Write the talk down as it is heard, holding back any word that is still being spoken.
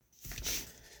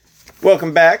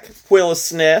Welcome back,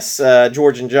 Willisness.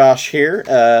 George and Josh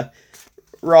here,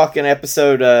 rocking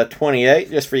episode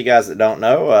 28. Just for you guys that don't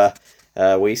know,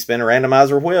 we spin a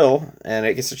randomizer wheel, and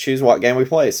it gets to choose what game we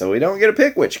play. So we don't get to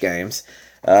pick which games.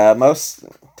 Most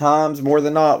times, more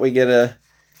than not, we get a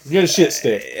shit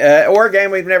stick, or a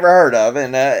game we've never heard of,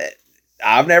 and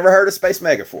I've never heard of Space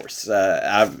Megaforce.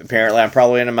 I'm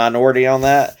probably in a minority on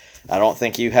that. I don't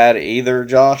think you had it either,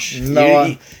 Josh.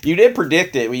 No. You did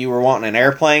predict it when you were wanting an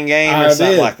airplane game or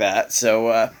something like that.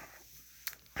 So,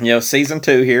 season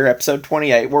 2 here, episode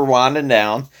 28, we're winding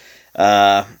down.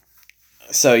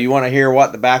 So you want to hear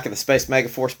what the back of the Space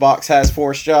Megaforce box has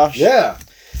for us, Josh? Yeah.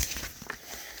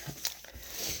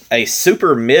 A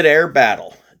super mid-air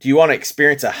battle. Do you want to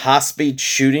experience a high-speed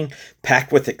shooting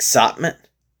packed with excitement?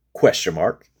 Question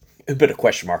mark. Put a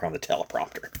question mark on the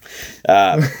teleprompter.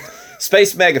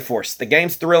 Space Megaforce. The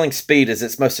game's thrilling speed is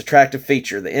its most attractive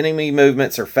feature. The enemy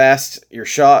movements are fast. Your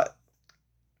shot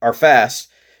are fast,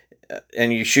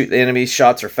 and you shoot the enemy's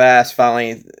shots are fast.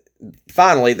 Finally,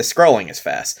 the scrolling is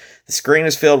fast. The screen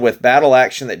is filled with battle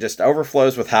action that just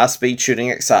overflows with high-speed shooting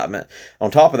excitement. On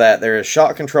top of that, there is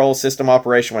shot control system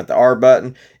operation with the R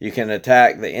button. You can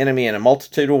attack the enemy in a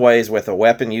multitude of ways with a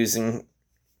weapon using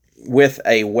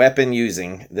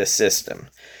this system.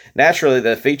 Naturally,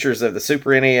 the features of the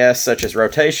Super NES, such as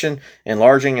rotation,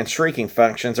 enlarging, and shrinking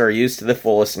functions, are used to the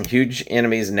fullest, and huge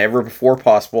enemies never before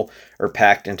possible are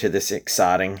packed into this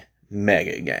exciting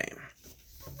mega game.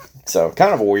 So,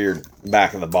 kind of a weird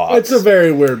back of the box. It's a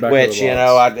very weird back of the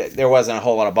box. There wasn't a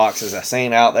whole lot of boxes I've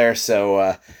seen out there,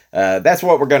 so that's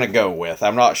what we're going to go with.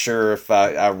 I'm not sure if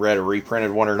I read a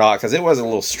reprinted one or not, because it was a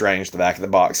little strange, the back of the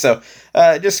box. So,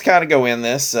 just kind of go in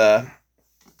this.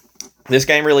 This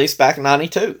game released back in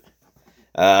 92.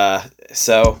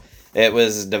 So it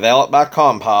was developed by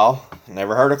Compile.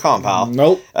 Never heard of Compile.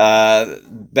 Nope.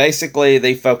 Basically,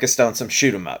 they focused on some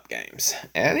shoot 'em up games.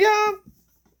 And yeah,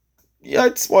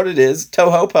 it's what it is.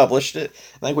 Toho published it.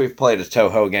 I think we've played a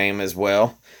Toho game as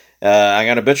well. I'm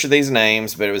going to butcher these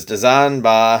names, but it was designed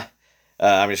by,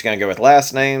 I'm just going to go with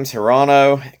last names,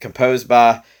 Hirano, composed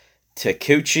by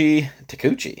Takuchi,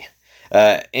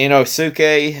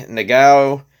 Inosuke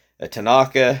Nagao,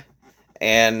 Tanaka,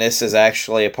 and this is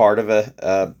actually a part of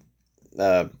a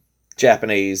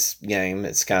Japanese game.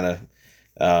 It's kind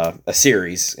of a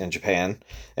series in Japan,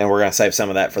 and we're going to save some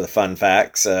of that for the fun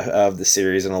facts of the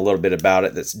series and a little bit about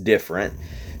it that's different.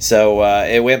 So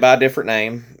it went by a different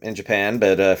name in Japan,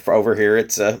 but for over here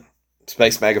it's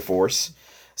Space Megaforce.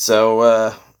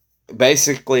 So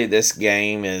basically this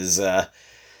game is...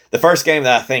 the first game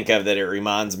that I think of that it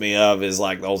reminds me of is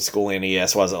like the old school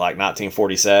NES. Was it like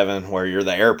 1947, where you're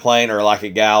the airplane, or like a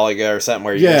Galaga or something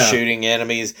where you're shooting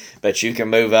enemies, but you can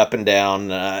move up and down.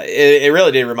 It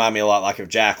really did remind me a lot like of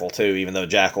Jackal too, even though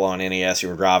Jackal on NES you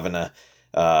were driving a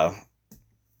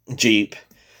Jeep.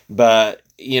 But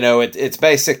it's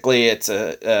basically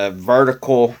a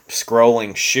vertical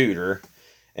scrolling shooter.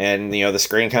 And, the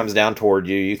screen comes down toward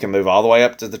you. You can move all the way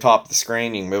up to the top of the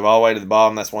screen. You can move all the way to the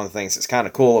bottom. That's one of the things that's kind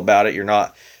of cool about it. You're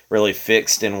not really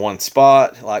fixed in one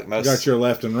spot. Like most... You got your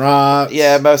left and right.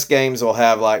 Yeah, most games will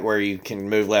have, like, where you can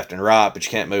move left and right, but you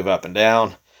can't move up and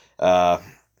down. And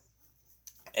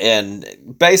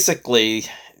basically,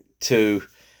 to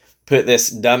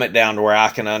dumb it down to where I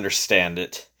can understand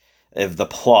it, of the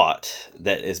plot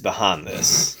that is behind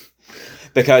this...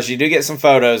 Because you do get some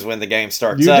photos when the game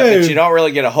starts up, but you don't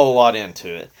really get a whole lot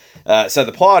into it. So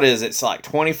the plot is, it's like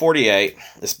 2048.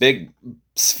 This big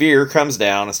sphere comes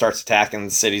down and starts attacking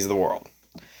the cities of the world.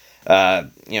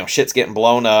 Shit's getting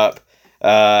blown up.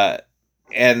 And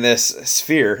this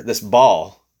sphere, this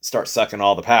ball, starts sucking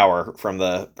all the power from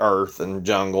the earth and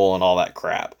jungle and all that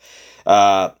crap.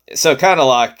 So kind of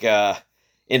like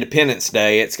Independence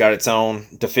Day, it's got its own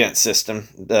defense system,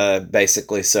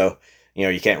 basically. So...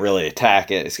 you can't really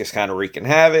attack it. It's just kind of wreaking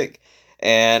havoc.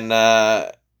 And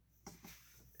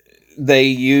they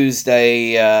used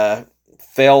a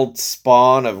failed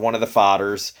spawn of one of the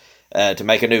fighters to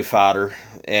make a new fighter,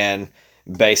 and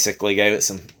basically gave it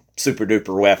some super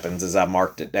duper weapons, as I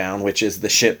marked it down, which is the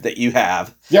ship that you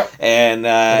have. Yep. And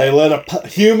they let a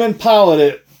human pilot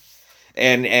it.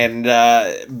 And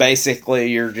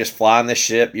basically, you're just flying the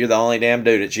ship. You're the only damn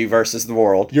dude. It's you versus the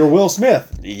world. You're Will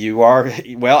Smith. You are.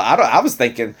 Well, I was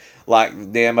thinking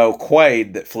like damn old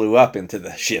Quaid that flew up into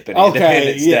the ship in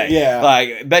Independence Day. Yeah.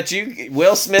 Like, but you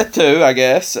Will Smith too, I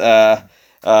guess. Some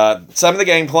of the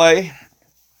gameplay.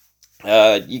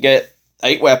 You get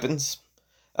 8 weapons,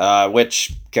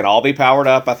 which can all be powered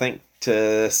up, I think,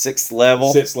 to 6th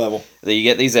level. Then you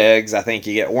get these eggs. I think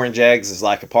you get orange eggs as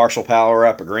like a partial power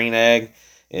up, a green egg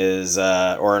is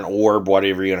or an orb,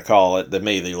 whatever you're gonna call it. To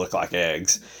me, they look like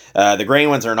eggs. The green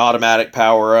ones are an automatic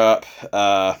power up.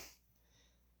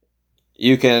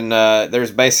 You can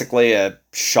there's basically a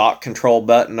shock control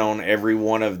button on every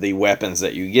one of the weapons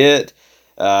that you get,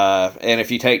 and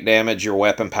if you take damage, your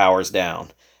weapon powers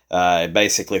down.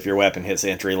 Basically, if your weapon hits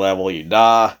entry level, you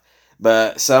die.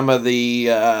 But some of the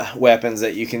weapons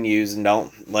that you can use, and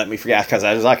don't let me forget, because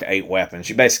there's like 8 weapons.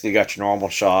 You basically got your normal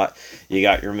shot, you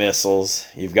got your missiles,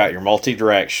 you've got your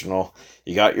multi-directional,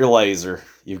 you got your laser,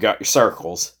 you've got your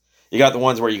circles, you got the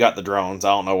ones where you got the drones. I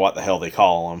don't know what the hell they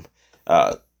call them.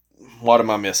 What am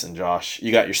I missing, Josh?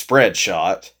 You got your spread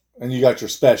shot. And you got your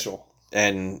special.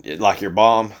 And like your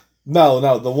bomb.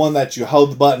 No, the one that you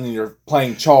hold the button and you're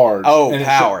playing charge. Oh,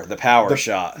 power. The power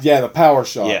shot. Yeah, the power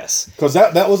shot. Yes. Because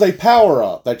that was a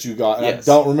power-up that you got. Yes.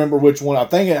 I don't remember which one. I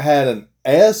think it had an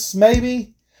S,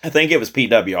 maybe? I think it was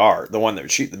PWR, the one that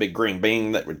would shoot the big green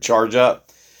beam that would charge up.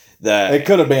 It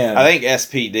could have been. I think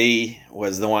SPD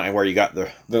was the one where you got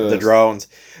the drones.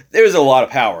 There was a lot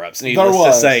of power-ups, needless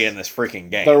to say, in this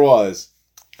freaking game. There was.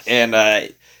 And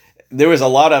there was a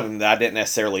lot of them that I didn't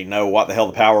necessarily know what the hell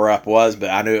the power-up was, but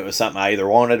I knew it was something I either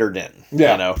wanted or didn't.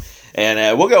 Yeah. You know?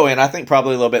 And we'll go in, I think,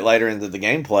 probably a little bit later into the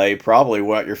gameplay, probably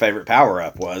what your favorite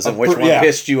power-up was and which one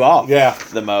pissed you off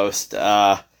the most.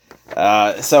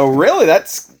 So really,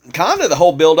 that's kind of the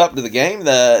whole build-up to the game.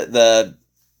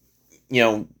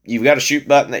 You've got a shoot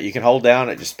button that you can hold down.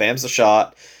 It just spams the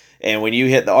shot. And when you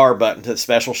hit the R button to the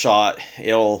special shot,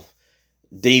 it'll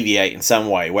deviate in some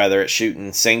way, whether it's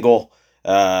shooting single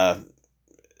shot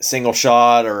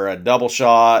or a double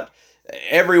shot.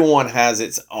 Everyone has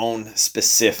its own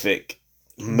specific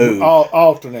move.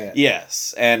 Alternate.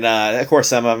 Yes. And, of course,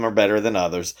 some of them are better than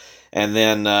others. And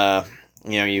then,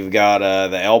 you've got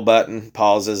the L button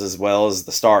pauses as well as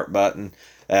the start button.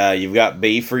 You've got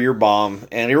B for your bomb,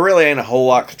 and there really ain't a whole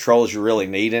lot of controls you really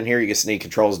need in here. You just need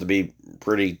controls to be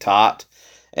pretty taut,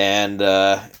 and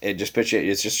it just puts you.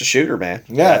 It's just a shooter, man.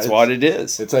 Yeah, that's what it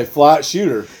is. It's a flat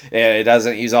shooter. Yeah, it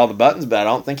doesn't use all the buttons, but I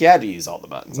don't think you had to use all the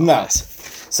buttons. No.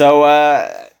 So,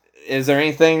 is there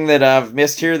anything that I've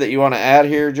missed here that you want to add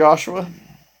here, Joshua?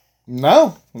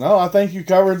 No. I think you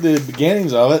covered the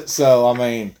beginnings of it. So, I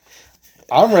mean,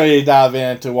 I'm ready to dive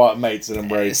into what makes it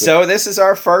embrace it. So this is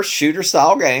our first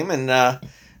shooter-style game, and I'm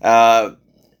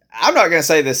not going to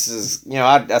say this is,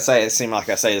 I say it seems like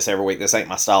I say this every week, this ain't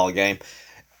my style of game.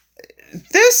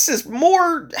 This is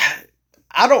more,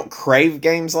 I don't crave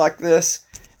games like this,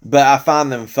 but I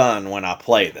find them fun when I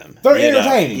play them. They're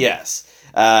entertaining. Yes.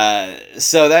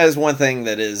 So that is one thing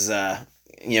that is,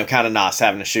 kind of nice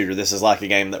having a shooter. This is like a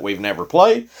game that we've never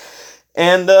played,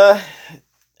 and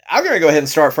I'm going to go ahead and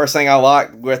start. First thing I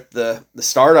like with the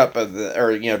startup of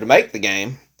to make the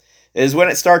game is when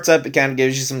it starts up, it kind of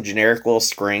gives you some generic little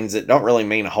screens that don't really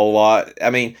mean a whole lot. I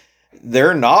mean,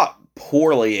 they're not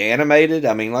poorly animated.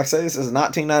 I mean, like I say, this is a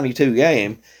 1992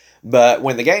 game, but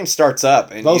when the game starts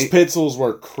up, and those pixels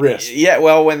were crisp. Yeah,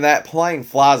 well, when that plane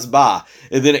flies by,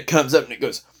 and then it comes up and it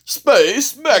goes,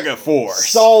 Space Megaforce.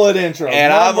 Solid intro.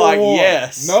 And I'm like,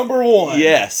 yes. Number one.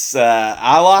 Yes,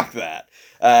 I like that.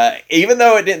 Even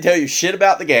though it didn't tell you shit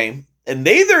about the game, and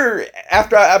neither,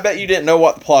 after I bet you didn't know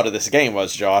what the plot of this game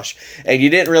was, Josh, and you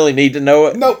didn't really need to know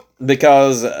it. Nope.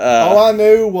 Because all I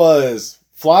knew was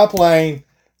fly plane,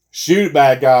 shoot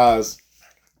bad guys,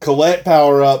 collect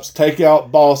power-ups, take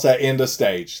out boss at end of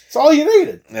stage. That's all you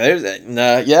needed.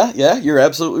 Yeah, you're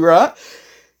absolutely right.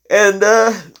 And,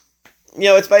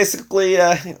 it's basically,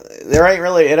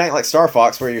 it ain't like Star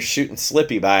Fox where you're shooting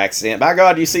Slippy by accident. By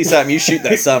God, you see something, you shoot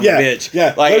that son of a bitch.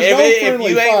 Yeah. Like,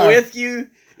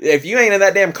 if you ain't in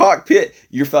that damn cockpit,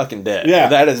 you're fucking dead. Yeah.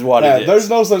 That is what it is. There's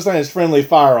no such thing as friendly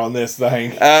fire on this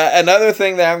thing. Another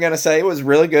thing that I'm going to say was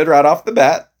really good right off the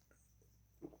bat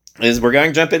is we're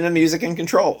going to jump into music and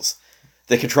controls.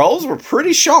 The controls were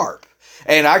pretty sharp.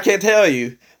 And I can tell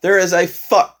you, there is a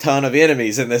fuck ton of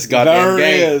enemies in this goddamn game.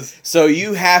 There is. So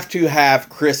you have to have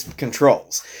crisp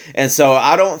controls. And so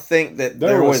I don't think that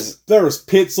there was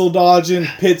pixel dodging,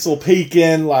 pixel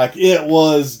peeking, like it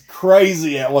was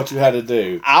crazy at what you had to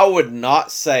do. I would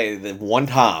not say that one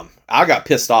time I got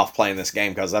pissed off playing this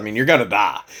game because, you're going to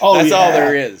die. That's all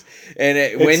there is.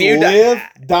 And when you live,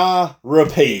 die,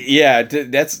 repeat. Yeah,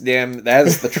 that's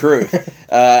the truth.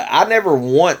 I never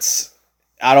once,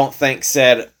 I don't think,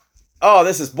 said, oh,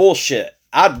 this is bullshit.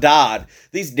 I died.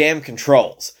 These damn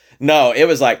controls. No, it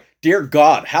was like, dear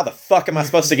God, how the fuck am I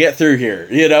supposed to get through here?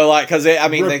 Because,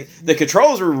 the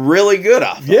controls were really good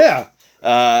off. Yeah.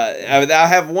 I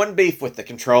have one beef with the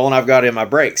control, and I've got it in my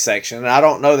brakes section, and I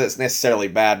don't know that's necessarily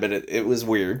bad, but it was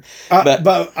weird.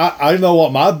 But I know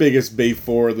what my biggest beef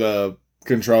for the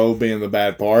control being the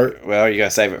bad part. Well, you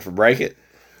gonna save it for break it?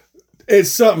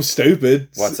 It's something stupid.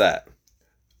 What's that?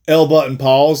 L button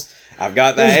pause. I've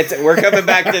got that. We're coming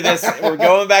back to this. We're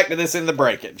going back to this in the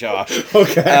break it, Josh.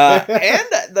 Okay.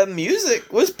 And the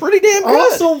music was pretty damn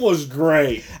good. Awesome was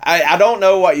great. I don't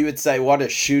know what you would say. What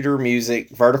does shooter music,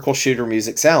 vertical shooter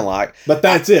music sound like? But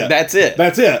that's it. That's it.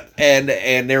 That's it.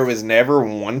 And there was never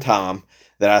one time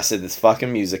that I said, this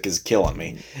fucking music is killing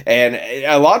me. And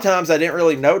a lot of times I didn't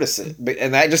really notice it.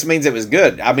 And that just means it was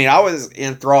good. I mean, I was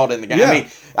enthralled in the game. Yeah. I mean,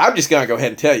 I'm just going to go ahead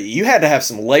and tell you, you had to have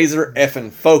some laser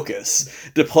effing focus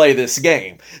to play this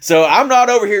game. So I'm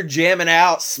not over here jamming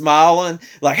out, smiling,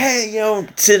 like, hey,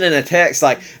 sending a text.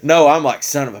 Like, no, I'm like,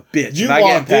 son of a bitch. You Am I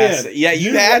getting locked past in. it? Yeah,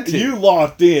 you had to. You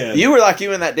locked in. You were like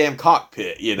you in that damn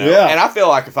cockpit, Yeah. And I feel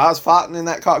like if I was fighting in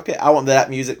that cockpit, I want that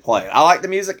music playing. I like the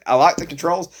music. I like the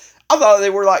controls. I thought they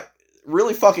were like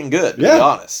really fucking good, to be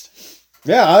honest.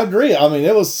 Yeah, I agree. I mean,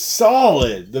 it was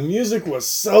solid. The music was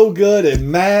so good. It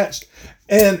matched.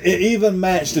 And it even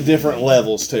matched to different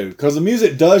levels, too. Because the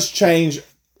music does change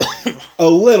a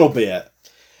little bit.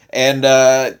 And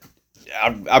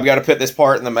I've got to put this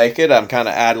part in the make it. I'm kind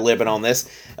of ad-libbing on this.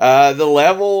 The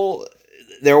level,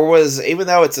 there was, even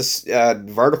though it's a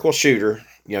vertical shooter,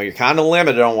 you're kind of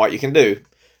limited on what you can do.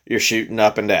 You're shooting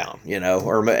up and down,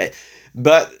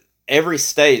 but every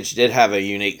stage did have a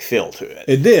unique feel to it.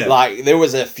 It did. Like, there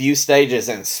was a few stages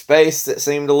in space that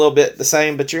seemed a little bit the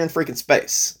same, but you're in freaking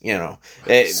space,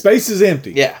 Space is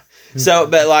empty. Yeah. So,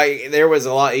 but like, there was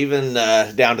a lot, even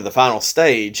down to the final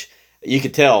stage, you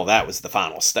could tell that was the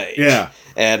final stage. Yeah.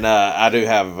 And I do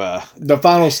have... the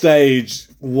final stage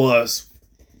was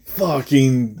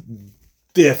fucking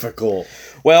difficult.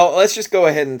 Well, let's just go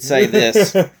ahead and say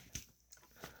this.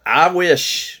 I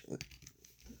wish...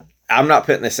 I'm not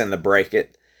putting this in the break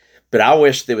it, but I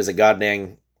wish there was a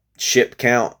goddamn ship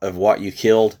count of what you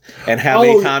killed and how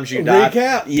many times you died.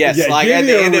 Recap? Yes, Yeah, like give at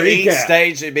me the a end of each recap.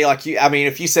 stage, it'd be like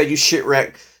if you said you shit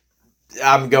wrecked,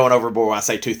 I'm going overboard when I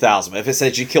say 2,000. If it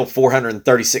says you killed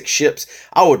 436 ships,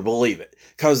 I would believe it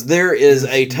because there is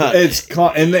a ton.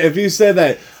 And if you said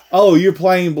that, your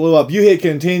plane blew up, you hit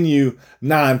continue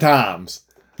 9 times.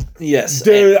 Yes,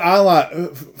 Dude, I'm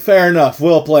like, fair enough.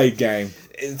 Well played, game.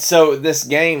 So this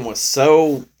game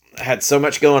had so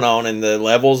much going on, and the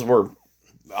levels were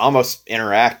almost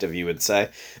interactive, you would say.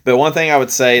 But one thing I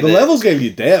would say, the levels gave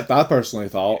you depth, I personally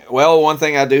thought. Well, one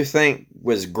thing I do think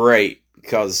was great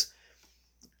because,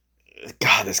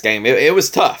 God, this game it was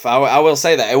tough. I will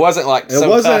say that it wasn't like it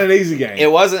wasn't an easy game.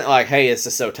 It wasn't like, hey, this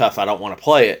is so tough, I don't want to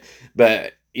play it.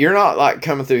 But you're not like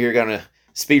coming through here gonna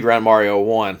speed run Mario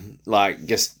 1 like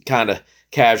just kind of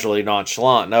casually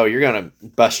nonchalant. No, you're gonna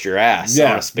bust your ass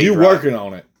on a speed you're run. working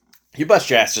on it. You bust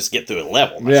your ass just get through a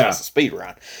level. That's just a speed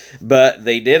run. But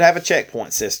they did have a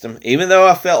checkpoint system, even though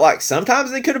I felt like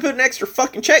sometimes they could have put an extra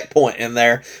fucking checkpoint in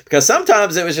there because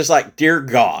sometimes it was just like, dear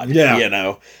God,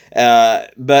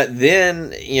 but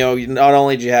then, not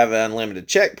only did you have an unlimited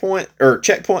checkpoint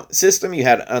system, you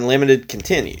had unlimited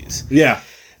continues. Yeah.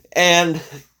 And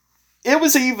it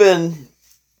was even,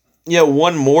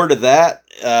 one more to that.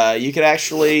 You could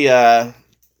actually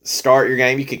start your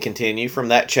game. You could continue from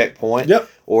that checkpoint. Yep.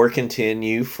 Or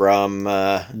continue from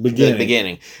the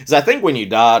beginning. Because I think when you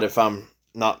died, if I'm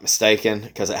not mistaken,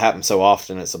 because it happens so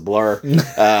often, it's a blur.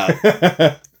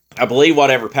 I believe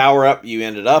whatever power-up you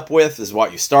ended up with is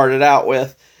what you started out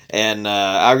with. And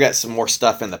I've got some more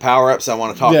stuff in the power-ups I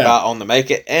want to talk about on the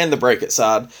make it and the break it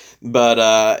side.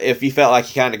 But if you felt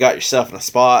like you kind of got yourself in a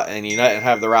spot and you didn't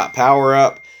have the right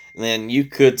power-up, then you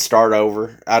could start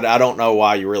over. I don't know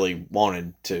why you really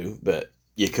wanted to, but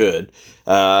you could.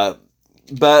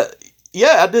 But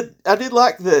yeah, I did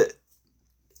like that.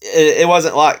 It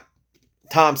wasn't like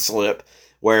Time Slip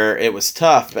where it was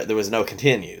tough, but there was no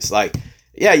continues. Like,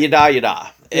 yeah, you die.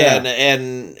 Yeah.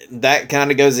 And that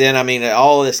kind of goes in. I mean,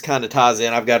 all this kind of ties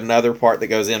in. I've got another part that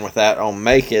goes in with that on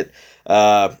Make It.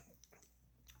 That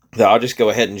I'll just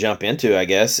go ahead and jump into, I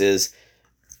guess, is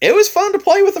it was fun to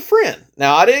play with a friend.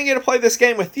 Now, I didn't get to play this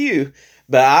game with you,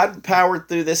 but I powered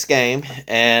through this game,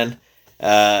 and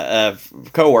a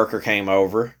coworker came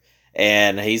over,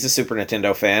 and he's a Super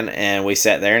Nintendo fan, and we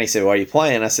sat there, and he said, "What are you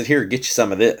playing?" I said, "Here, get you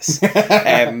some of this."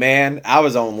 And man, I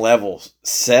was on level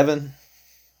 7,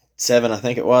 I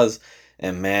think it was,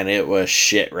 and man, it was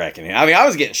shit wrecking. I mean, I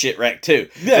was getting shit wrecked too.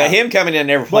 Yeah. But him coming in and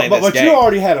never playing this game. But you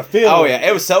already had a feeling. Oh yeah,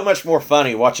 it was so much more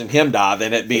funny watching him die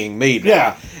than it being me die.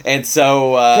 Yeah. And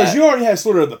so... Because you already had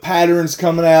sort of the patterns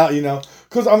coming out,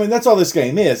 because I mean that's all this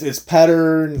game is. It's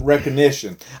pattern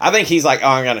recognition. I think he's like, oh,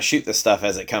 I'm gonna shoot this stuff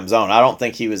as it comes on. I don't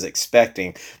think he was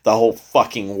expecting the whole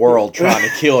fucking world trying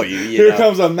to kill you. Here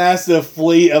comes a massive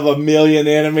fleet of 1 million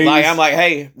enemies. Like I'm like,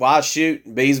 hey, why shoot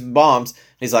B's bombs?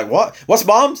 He's like, what? What's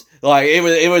bombs? Like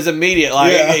it was immediate.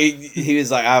 Like he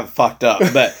was like, I've fucked up.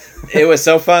 But it was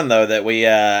so fun though that we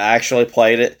actually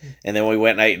played it, and then we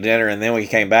went and ate dinner, and then we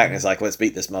came back and it's like, let's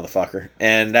beat this motherfucker,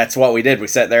 and that's what we did. We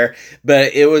sat there,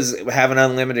 but it was having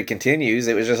unlimited continues.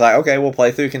 It was just like, okay, we'll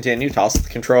play through continue, toss the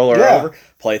controller over,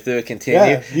 play through a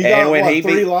continue, and when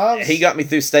he got me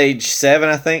through stage 7,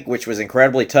 I think, which was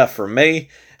incredibly tough for me.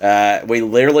 We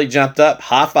literally jumped up,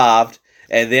 high-fived.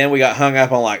 And then we got hung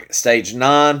up on like stage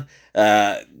 9.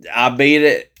 I beat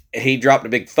it. He dropped a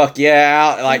big fuck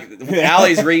yeah out. Like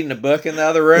Allie's reading a book in the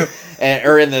other room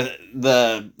or in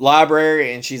the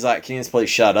library, and she's like, "Can you just please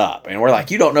shut up?" And we're like,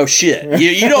 "You don't know shit.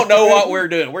 You don't know what we're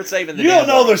doing. We're saving the. You don't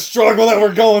know the struggle that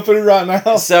we're going through right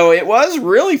now." So it was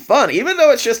really fun, even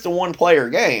though it's just a 1-player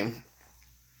game.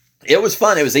 It was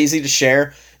fun. It was easy to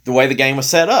share. The way the game was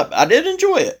set up, I did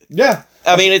enjoy it. Yeah.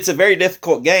 I mean, it's a very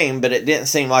difficult game, but it didn't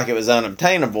seem like it was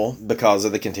unobtainable because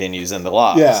of the continues and the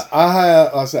lives. Yeah,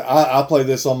 I played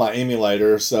this on my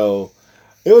emulator, so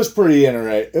it was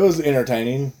it was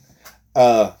entertaining.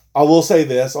 I will say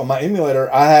this, on my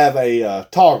emulator, I have a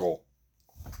toggle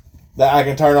that I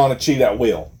can turn on and cheat at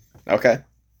will. Okay.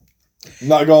 I'm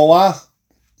not gonna lie,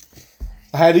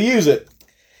 I had to use it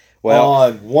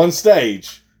on one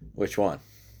stage. Which one?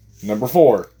 Number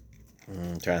 4.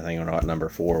 I'm trying to think of what number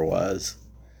 4 was.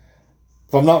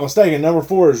 If I'm not mistaken, number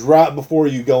 4 is right before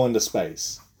you go into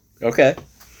space. Okay.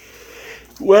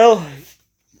 Well,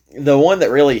 the one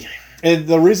that really... And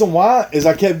the reason why is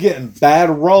I kept getting bad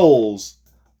rolls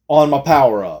on my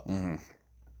power-up. Mm-hmm.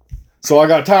 So I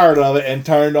got tired of it and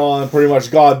turned on pretty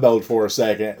much God mode for a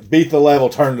second. Beat the level,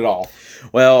 turned it off.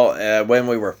 Well, when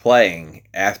we were playing,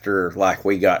 after like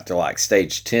we got to like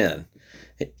stage 10...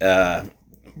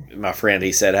 my friend,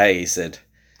 he said,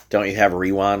 don't you have a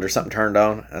rewind or something turned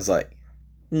on? I was like,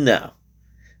 no.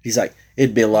 He's like,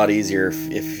 it'd be a lot easier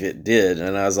if it did.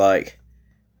 And I was like,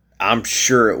 I'm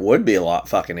sure it would be a lot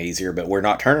fucking easier, but we're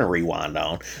not turning rewind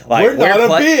on. Like, we're not a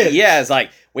bitch. Yeah, it's like,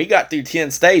 we got through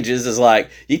 10 stages. It's like,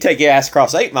 you take your ass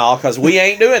across 8 Mile because we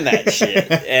ain't doing that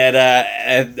shit.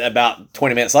 And about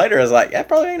 20 minutes later, I was like, that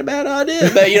probably ain't a bad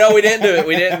idea. But, we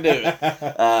didn't do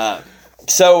it.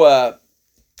 So,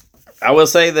 I will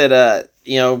say that,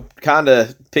 kind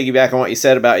of piggyback on what you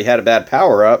said about you had a bad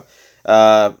power-up.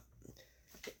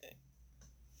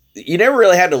 You never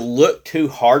really had to look too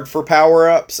hard for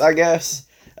power-ups, I guess.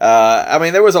 I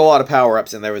mean, there was a lot of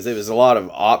power-ups, and there was a lot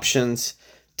of options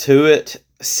to it.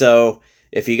 So,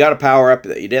 if you got a power-up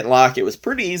that you didn't like, it was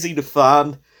pretty easy to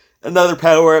find another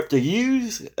power-up to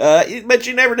use. But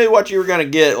you never knew what you were going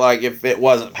to get, like, if it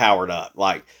wasn't powered up.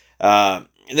 Like,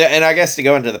 and I guess to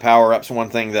go into the power-ups, one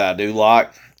thing that I do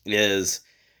like is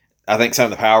I think some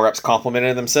of the power-ups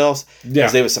complemented themselves. Yeah.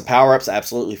 Because there was some power-ups I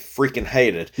absolutely freaking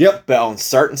hated. Yep. But on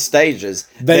certain stages,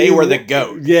 they were the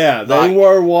GOAT. Yeah, they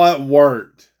were what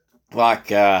worked.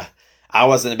 Like, I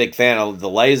wasn't a big fan of the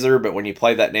laser, but when you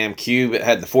played that damn cube, it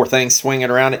had the 4 things swinging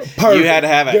around it. Perfect. You had to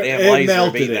have a damn laser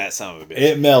to beat that son of a bitch.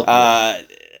 It melted.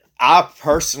 I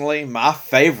personally, my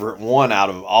favorite one out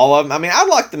of all of them, I mean, I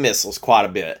like the missiles quite a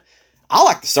bit. I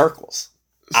like the circles.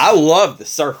 I love the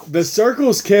circles. The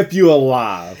circles kept you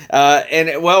alive.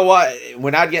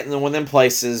 When I'd get in one of them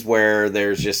places where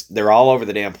they're all over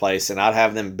the damn place, and I'd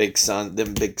have them big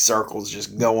circles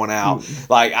just going out.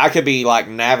 Like, I could be like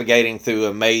navigating through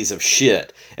a maze of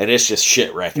shit, and it's just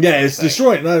shit wrecking. Yeah, it's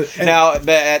destroying. Now, but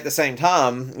at the same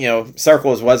time,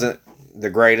 circles wasn't the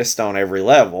greatest on every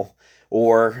level,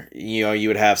 or you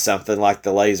would have something like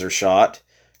the laser shot.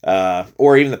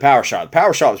 Or even the power shot. The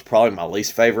power shot was probably my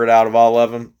least favorite out of all of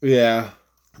them. Yeah.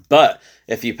 But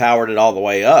if you powered it all the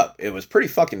way up, it was pretty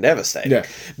fucking devastating. Yeah.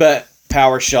 But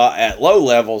power shot at low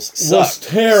levels sucked. Was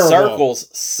terrible.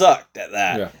 Circles sucked at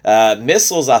that. Yeah.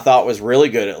 Missiles I thought was really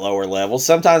good at lower levels.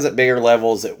 Sometimes at bigger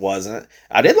levels it wasn't.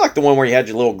 I did like the one where you had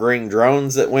your little green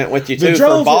drones that went with you too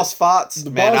for boss fights.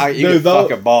 You could fuck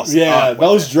a boss. Yeah,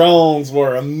 those drones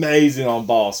were amazing on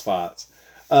boss fights.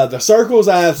 The circles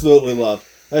I absolutely love.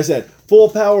 Like I said,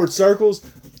 full-powered circles,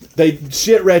 they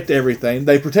shit-wrecked everything.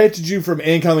 They protected you from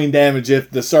incoming damage if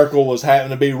the circle was happening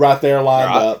to be right there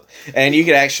lined up. And you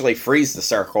could actually freeze the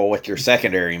circle with your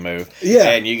secondary move.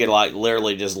 Yeah. And you could, like,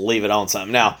 literally just leave it on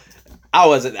something. Now, I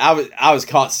was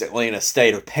constantly in a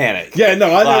state of panic. Yeah,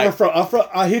 no,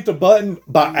 I hit the button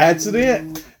by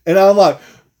accident, and I'm like,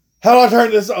 how do I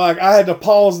turn this? Like, I had to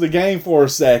pause the game for a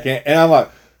second, and I'm like,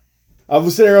 I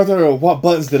was sitting out there, what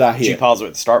buttons did I hit? Did you pause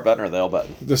with the start button or the L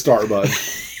button? The start button.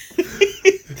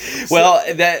 Well,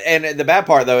 the bad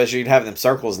part though is you'd have them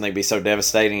circles and they'd be so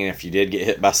devastating. And if you did get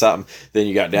hit by something, then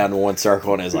you got down to one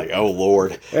circle and it's like, oh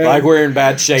Lord, like we're in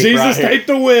bad shape. Jesus, right take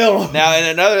the wheel. Now, and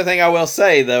another thing I will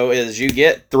say though is you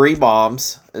get 3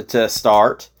 bombs to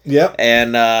start. Yep.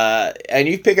 And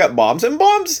you pick up bombs, and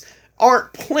bombs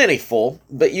aren't plentiful,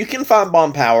 but you can find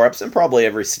bomb power ups in probably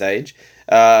every stage.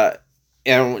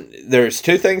 And there's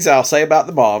 2 things I'll say about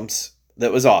the bombs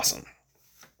that was awesome.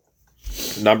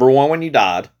 Number 1, when you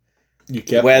died,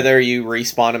 whether you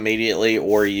respawn immediately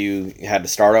or you had to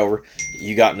start over,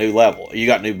 you got new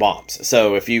bombs.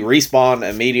 So if you respawn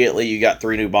immediately, you got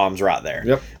 3 new bombs right there.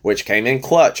 Yep. Which came in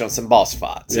clutch on some boss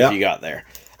fights if you got there.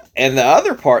 And the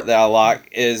other part that I like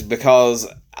is because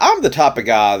I'm the type of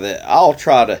guy that I'll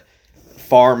try to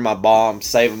farm my bombs,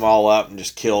 save them all up, and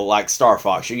just kill, like Star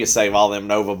Fox. You can save all them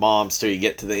Nova bombs till you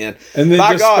get to the end. And then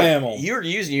just spam them. You're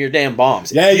using your damn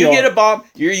bombs. Yeah, you get a bomb,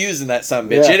 you're using that son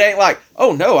of a bitch. Yeah. It ain't like,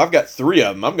 oh no, I've got 3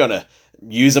 of them. I'm going to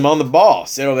use them on the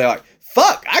boss. It'll be like,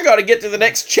 fuck, I got to get to the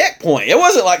next checkpoint. It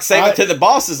wasn't like saving to the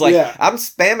bosses. Like, I'm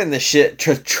spamming this shit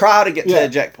to try to get to the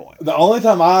checkpoint. The only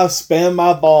time I spam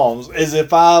my bombs is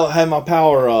if I had my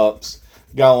power-ups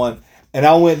going, and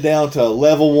I went down to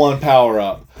level 1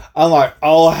 power-up. I'm like,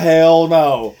 oh, hell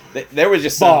no. There was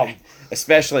just something,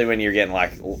 especially when you're getting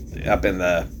like up in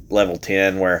the level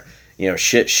 10 where, you know,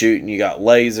 shit shooting, you got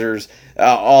lasers,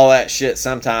 all that shit.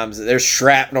 Sometimes there's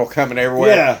shrapnel coming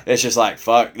everywhere. Yeah. It's just like,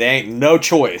 fuck, there ain't no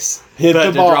choice but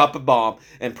to drop a bomb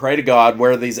and pray to God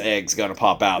where are these eggs going to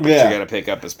pop out that you're going to pick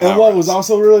up as power. And what was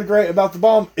also really great about the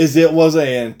bomb is it was an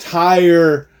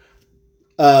entire,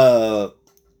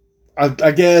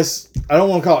 I guess, I don't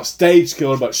want to call it stage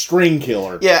killer, but string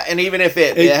killer. Yeah, and even if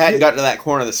it hadn't got to that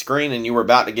corner of the screen and you were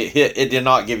about to get hit, it did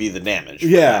not give you the damage.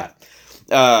 Yeah.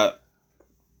 And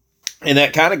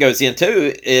that kind of goes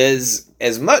into is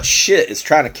as much shit is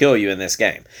trying to kill you in this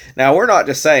game. Now, we're not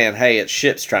just saying, hey, it's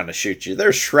ships trying to shoot you.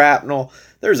 There's shrapnel.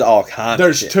 There's all kinds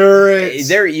of shit. Turrets.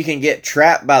 There you can get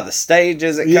trapped by the stage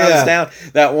as it comes down.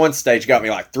 That one stage got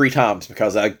me like 3 times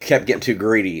because I kept getting too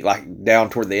greedy. Like down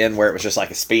toward the end where it was just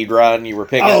like a speed run you were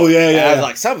picking. Oh, yeah. I was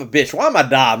like, son of a bitch, why am I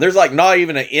dying? There's like not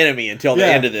even an enemy until the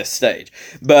end of this stage.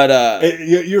 But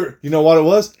you know what it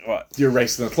was? What? You're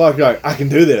racing the clock. You're like, I can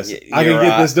do this. I can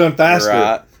get this done faster.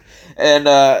 Right.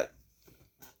 And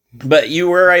but you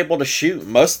were able to shoot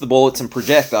most of the bullets and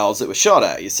projectiles that was shot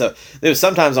at you. So there was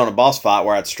sometimes on a boss fight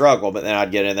where I'd struggle, but then I'd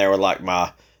get in there with like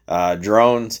my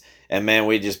drones, and man,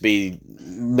 we'd just be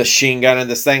machine gunning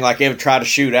this thing like it would try to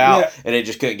shoot out, and it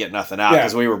just couldn't get nothing out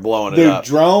because we were blowing it up. The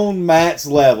drone max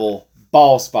level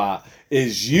boss fight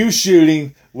is you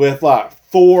shooting with like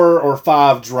 4 or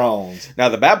 5 drones. Now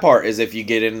the bad part is if you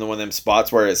get into one of them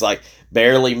spots where it's like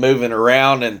barely moving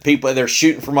around and people they're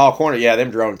shooting from all corners. Yeah,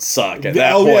 them drones suck at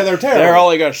that point. Yeah, they're terrible. They're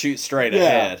only going to shoot straight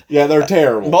ahead. Yeah, they're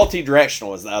terrible.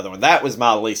 Multi-directional was the other one. That was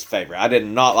my least favorite. I did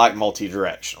not like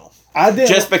multi-directional. I did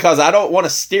just because I don't want to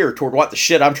steer toward what the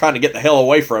shit I'm trying to get the hell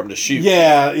away from to shoot.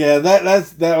 Yeah,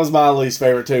 that was my least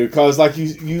favorite too. Because like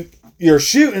you're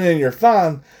shooting and you're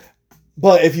fine.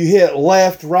 But if you hit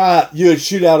left, right, you would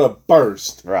shoot out a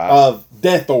burst of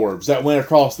death orbs that went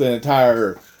across the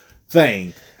entire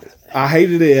thing. I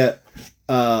hated it.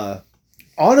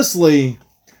 Honestly,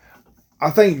 I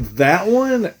think that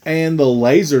one and the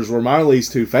lasers were my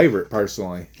least 2 favorite,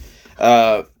 personally.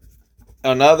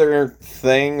 Another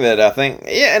thing that I think...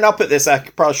 Yeah, and I'll put this... I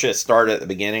probably should have started at the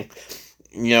beginning.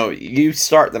 You know, you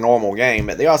start the normal game,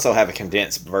 but they also have a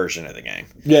condensed version of the game.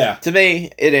 Yeah. To me,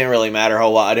 it didn't really matter a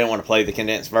whole lot. I didn't want to play the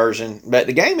condensed version, but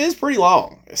the game is pretty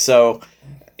long. So,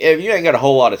 if you ain't got a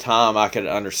whole lot of time, I could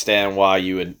understand why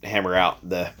you would hammer out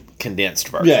the condensed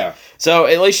version. Yeah. So,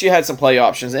 at least you had some play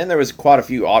options, and there was quite a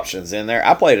few options in there.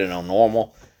 I played it on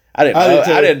normal. I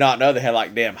did not know they had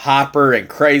like damn hyper and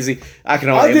crazy. I can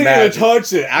only imagine. I didn't even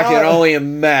touch it. I can only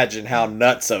imagine how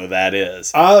nutso that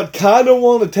is. I kind of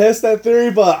want to test that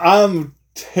theory, but I'm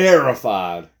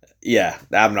terrified. Yeah,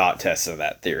 I'm not testing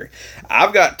that theory.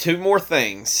 I've got 2 more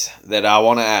things that I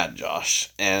want to add, Josh.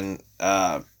 And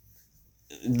the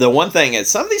one thing is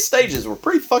some of these stages were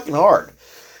pretty fucking hard.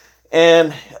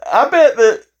 And I bet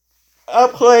that I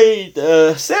played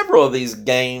several of these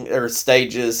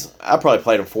stages. I probably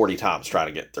played them 40 times trying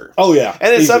to get through. Oh, yeah.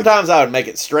 And then sometimes I would make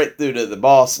it straight through to the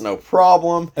boss, no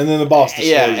problem. And then the boss destroys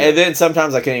you. And then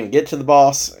sometimes I couldn't even get to the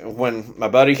boss. When my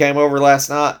buddy came over last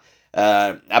night,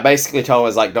 I basically told him, I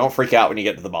was like, don't freak out when you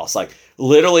get to the boss. Like,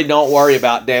 literally don't worry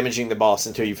about damaging the boss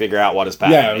until you figure out what his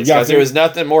pattern is. Because there was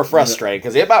nothing more frustrating.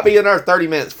 Because it might be another 30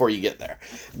 minutes before you get there.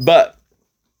 But...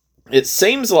 it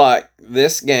seems like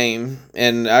this game,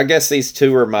 and I guess these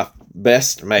two are my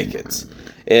best make-its,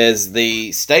 is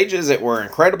the stages that were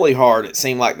incredibly hard. It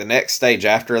seemed like the next stage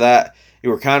after that, you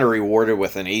were kind of rewarded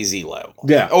with an easy level.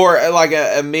 Yeah. Or like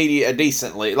a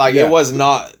decently, like Yeah. it was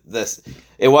not this,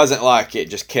 it wasn't like it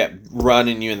just kept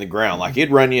running you in the ground. Like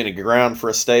it'd run you in the ground for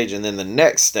a stage, and then the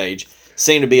next stage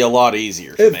seemed to be a lot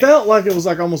easier. It felt like it was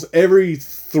like almost every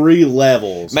 3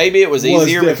 levels. Maybe it was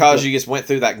easier difficult. because you just went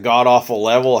through that god awful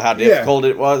level, how difficult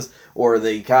it was, or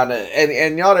the kind of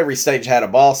and not every stage had a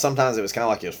boss. Sometimes it was kind of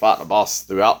like you was fighting a boss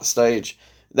throughout the stage.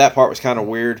 That part was kind of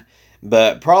weird,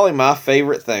 but probably my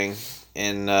favorite thing.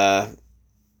 And I'd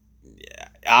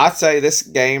say this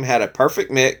game had a perfect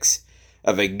mix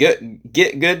of a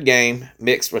good game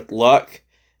mixed with luck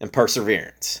and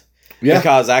perseverance. Yeah.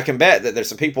 Because I can bet that there's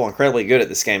some people incredibly good at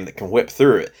this game that can whip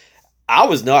through it. I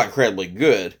was not incredibly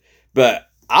good, but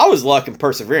I was luck and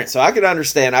perseverance. So I could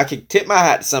understand. I could tip my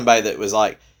hat to somebody that was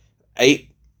like, eat,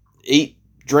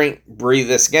 drink, breathe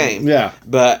this game. Yeah.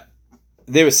 But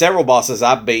there was several bosses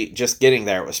I beat just getting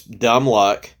there. It was dumb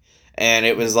luck. And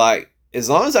it was like, as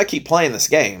long as I keep playing this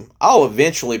game, I'll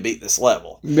eventually beat this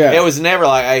level. Yeah. It was never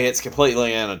like, hey, it's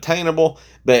completely unattainable,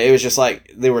 but it was just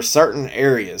like there were certain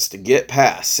areas to get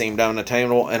past seemed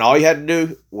unattainable, and all you had to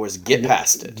do was get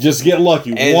past it. Just get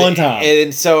lucky one time.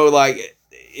 And so, like,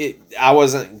 I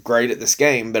wasn't great at this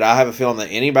game, but I have a feeling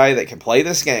that anybody that can play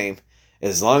this game,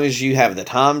 as long as you have the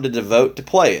time to devote to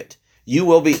play it, you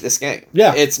will beat this game.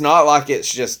 Yeah. It's not like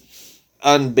it's just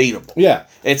unbeatable. Yeah.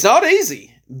 It's not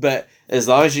easy, but as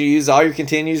long as you use all your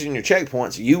continues and your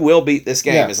checkpoints, you will beat this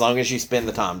game as long as you spend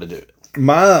the time to do it.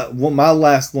 My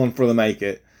last one for the make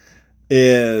it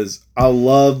is I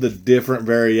love the different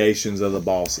variations of the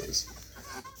bosses.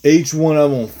 Each one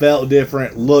of them felt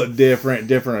different, looked different,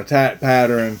 different attack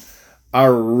pattern. I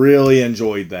really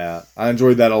enjoyed that. I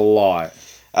enjoyed that a lot.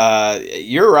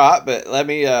 You're right, but let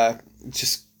me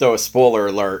just throw a spoiler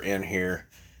alert in here.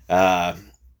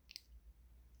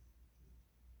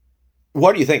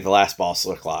 What do you think the last boss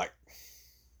looked like?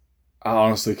 I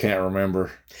honestly can't remember.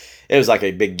 It was like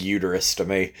a big uterus to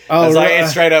me. Oh, it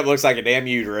straight up looks like a damn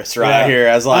uterus right here.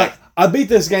 I was like, I beat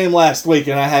this game last week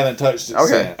and I haven't touched it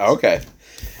since. Okay. All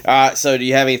right. So, do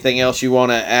you have anything else you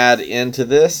want to add into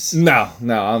this? No,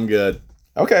 I'm good.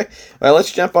 Okay. Well,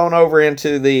 let's jump on over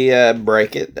into the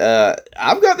break it.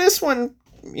 I've got this one.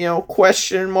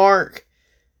 Question mark.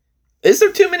 Is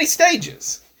there too many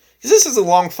stages? Because this is a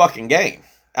long fucking game.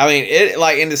 I mean,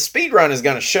 and the speed run is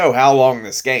going to show how long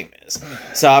this game is.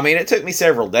 So, I mean, it took me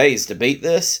several days to beat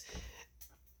this.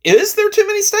 Is there too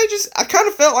many stages? I kind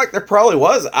of felt like there probably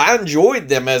was. I enjoyed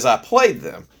them as I played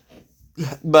them.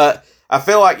 But I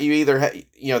feel like you either,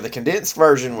 the condensed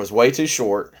version was way too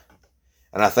short,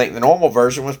 and I think the normal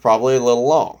version was probably a little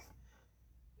long.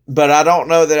 But I don't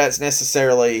know that that's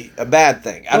necessarily a bad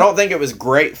thing. I don't think it was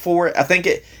great for it. I think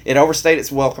it overstayed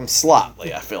its welcome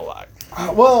slightly, I feel like.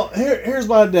 Well, here's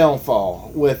my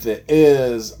downfall with it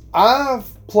is I've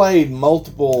played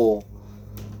multiple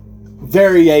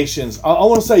variations. I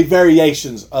want to say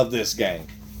variations of this game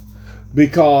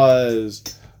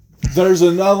because there's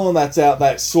another one that's out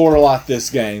that's sort of like this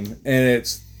game, and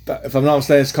it's, if I'm not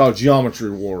mistaken, it's called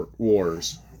Geometry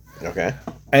Wars. Okay.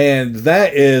 And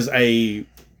that is a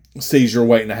seizure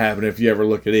waiting to happen if you ever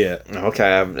look at it. Okay,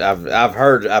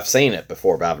 I've seen it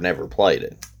before, but I've never played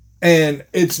it. And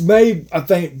it's made, I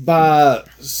think, by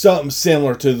something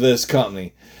similar to this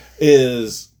company.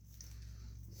 Is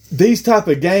these type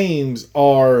of games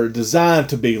are designed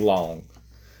to be long,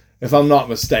 if I'm not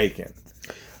mistaken.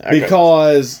 Okay.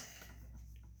 Because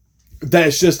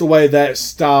that's just the way that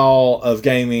style of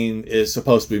gaming is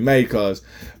supposed to be made. Because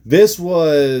this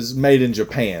was made in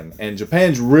Japan. And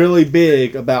Japan's really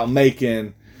big about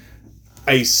making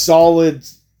a solid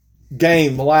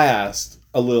game last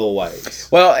a little ways.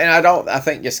 Well, and I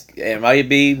think it may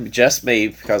be just me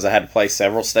because I had to play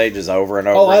several stages over and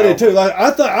over. Oh, I did too. Like,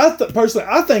 I thought personally,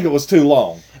 I think it was too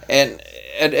long. And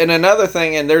another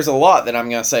thing, and there's a lot that I'm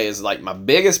going to say is like my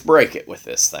biggest break it with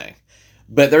this thing.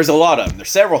 But there's a lot of them.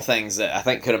 There's several things that I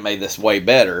think could have made this way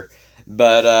better.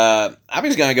 But I'm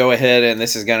just going to go ahead, and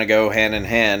this is going to go hand in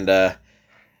hand.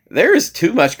 There is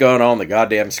too much going on the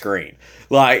goddamn screen.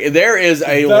 Like, there's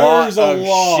a lot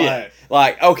of shit.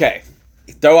 Like, okay.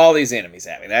 Throw all these enemies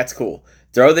at me. That's cool.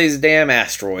 Throw these damn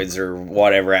asteroids or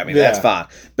whatever at me. Yeah. That's fine.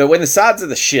 But when the sides of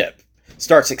the ship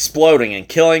starts exploding and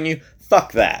killing you,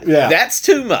 fuck that. Yeah. That's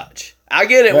too much. I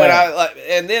get it when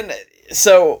and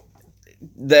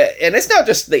it's not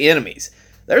just the enemies.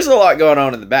 There's a lot going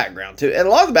on in the background too. And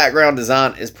a lot of the background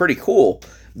design is pretty cool.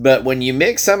 But when you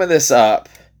mix some of this up,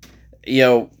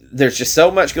 there's just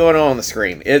so much going on the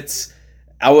screen.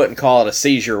 I wouldn't call it a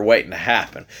seizure waiting to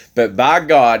happen. But by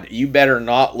God, you better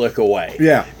not look away.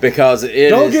 Yeah. Because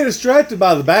don't get distracted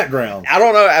by the background. I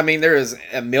don't know. I mean, there is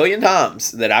a million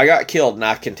times that I got killed, and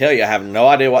I can tell you I have no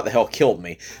idea what the hell killed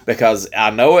me. Because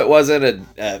I know it wasn't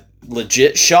a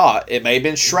legit shot. It may have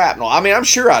been shrapnel. I mean, I'm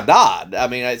sure I died. I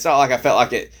mean, it's not like I felt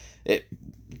like it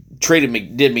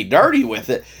did me dirty with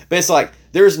it. But it's like,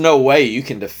 there's no way you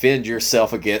can defend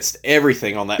yourself against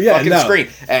everything on that fucking screen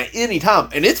at any time.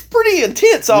 And it's pretty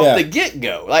intense off the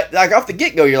get-go. Like off the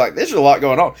get-go, you're like, there's a lot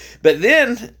going on. But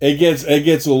then it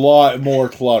gets a lot more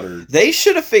cluttered. They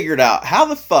should have figured out how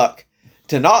the fuck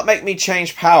to not make me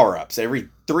change power-ups every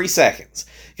 3 seconds.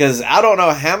 Because I don't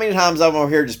know how many times I'm over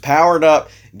here just powered up,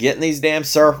 getting these damn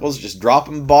circles, just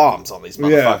dropping bombs on these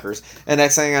motherfuckers. Yeah. And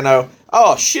next thing I know,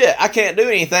 oh shit, I can't do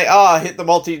anything. Oh, I hit the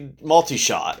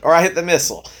multi-shot, or I hit the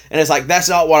missile. And it's like, that's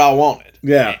not what I wanted.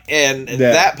 Yeah. And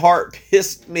that part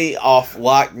pissed me off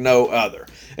like no other.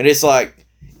 And it's like,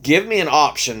 give me an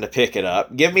option to pick it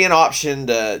up. Give me an option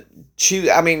to choose.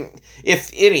 I mean, if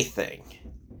anything,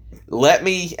 let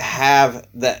me have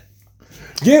that.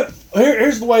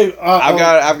 Here's the way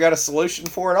I've got a solution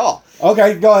for it all.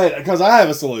 Okay, go ahead, because I have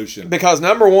a solution. Because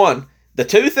number one, the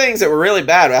two things that were really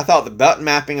bad, I thought the button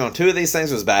mapping on two of these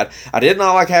things was bad. I did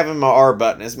not like having my R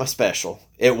button as my special.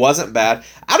 It wasn't bad.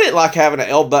 I didn't like having an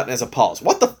L button as a pause.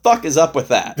 What the fuck is up with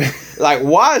that? Like,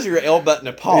 why is your L button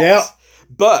a pause? Yep.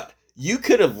 But you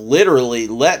could have literally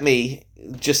let me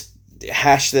just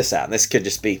hash this out, and this could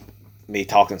just be me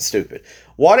talking stupid.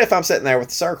 What if I'm sitting there with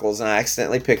the circles and I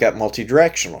accidentally pick up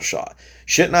multi-directional shot?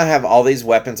 Shouldn't I have all these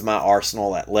weapons in my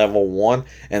arsenal at level 1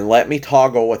 and let me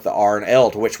toggle with the R and L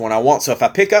to which one I want? So if I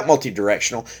pick up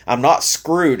multi-directional, I'm not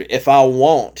screwed if I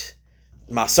want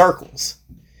my circles.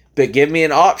 But give me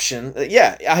an option.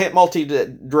 Yeah, I hit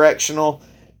multi-directional,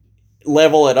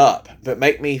 level it up, but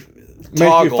make me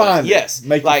toggle. Make you find yes,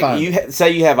 make like you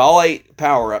say you have all 8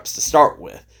 power-ups to start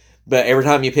with. But every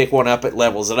time you pick one up, it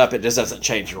levels it up. It just doesn't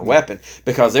change your weapon.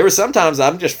 Because there were sometimes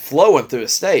I'm just flowing through a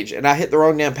stage and I hit the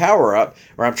wrong damn power up,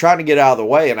 or I'm trying to get out of the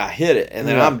way and I hit it, and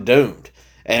then I'm doomed.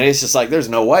 And it's just like, there's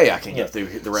no way I can get through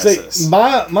the rest of this.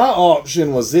 My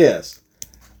option was this.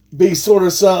 Be sort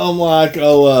of something like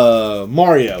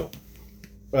Mario.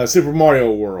 Super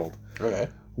Mario World. Okay.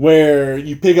 Where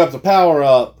you pick up the power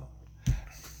up,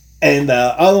 and the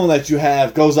other one that you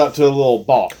have goes up to a little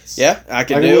box. Yeah, I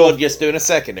can do just doing a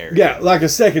secondary. Yeah, like a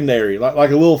secondary, like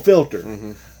a little filter.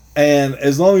 Mm-hmm. And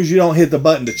as long as you don't hit the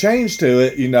button to change to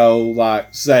it,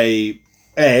 like, say,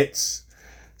 X,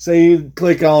 say you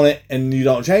click on it and you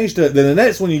don't change to it, then the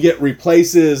next one you get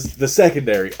replaces the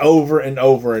secondary over and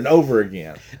over and over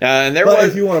again.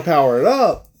 If you want to power it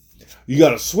up, you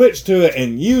got to switch to it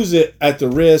and use it at the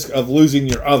risk of losing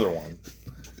your other one.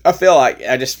 I feel like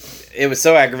it was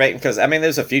so aggravating because, I mean,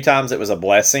 there's a few times it was a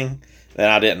blessing that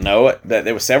I didn't know it, but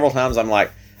there were several times I'm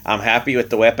like, I'm happy with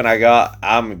the weapon I got.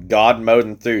 I'm God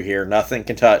moding through here. Nothing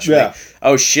can touch me.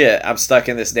 Oh shit, I'm stuck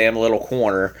in this damn little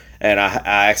corner and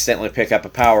I accidentally pick up a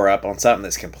power up on something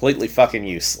that's completely fucking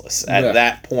useless at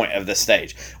that point of the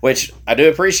stage. Which I do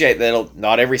appreciate that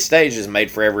not every stage is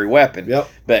made for every weapon. Yep.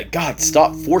 But God,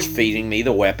 stop force feeding me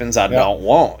the weapons I don't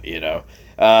want,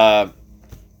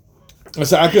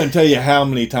 So I couldn't tell you how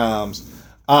many times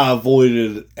I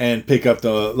avoided and pick up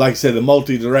the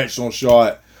multi-directional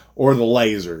shot or the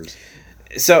lasers.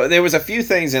 So there was a few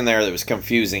things in there that was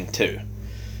confusing too.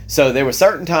 So there were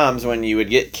certain times when you would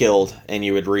get killed and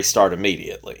you would restart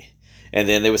immediately. And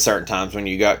then there were certain times when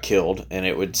you got killed and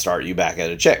it would start you back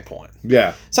at a checkpoint.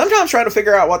 Yeah. Sometimes trying to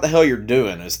figure out what the hell you're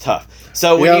doing is tough.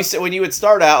 So when you would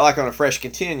start out like on a fresh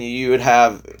continue, you would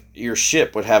have your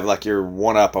ship would have like your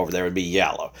one up over there would be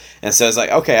yellow. And so it's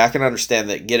like, okay, I can understand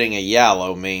that getting a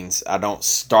yellow means I don't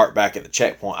start back at the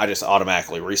checkpoint. I just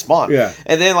automatically respawn. Yeah.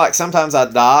 And then like sometimes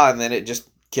I'd die and then it just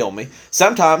kill me.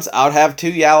 Sometimes I would have 2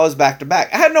 yellows back to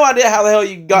back. I had no idea how the hell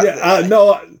you got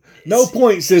no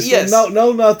point system. Yes.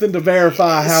 No nothing to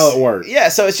verify how it works. Yeah,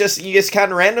 so it's just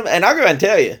kind of random. And I'll go ahead and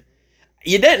tell you,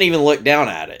 you didn't even look down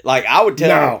at it. Like I would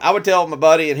tell my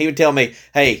buddy, and he would tell me,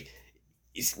 "Hey,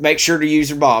 make sure to use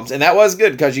your bombs." And that was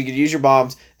good because you could use your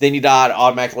bombs. Then you died,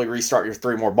 automatically restart your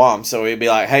 3 more bombs. So it'd be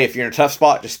like, "Hey, if you're in a tough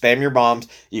spot, just spam your bombs.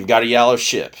 You've got a yellow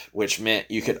ship," which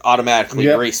meant you could automatically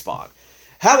respawn.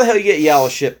 How the hell you get yellow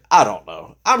ship, I don't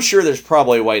know. I'm sure there's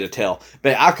probably a way to tell,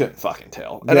 but I couldn't fucking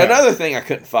tell. And another thing I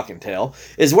couldn't fucking tell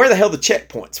is where the hell the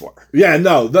checkpoints were. Yeah,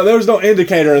 no, there was no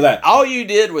indicator of that. All you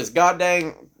did was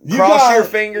goddamn cross your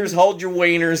fingers, hold your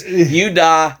wieners, you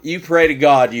die, you pray to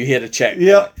God you hit a checkpoint.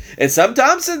 Yep. And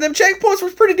sometimes them checkpoints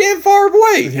was pretty damn far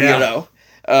away,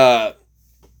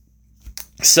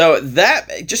 So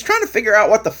that, just trying to figure out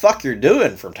what the fuck you're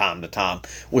doing from time to time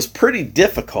was pretty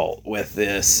difficult with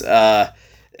this.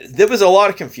 There was a lot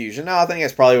of confusion. Now, I think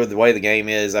that's probably the way the game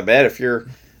is. I bet if you're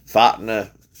fighting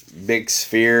a big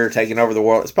sphere taking over the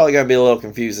world, it's probably going to be a little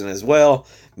confusing as well.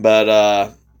 But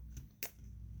I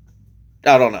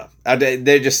don't know.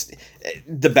 They're just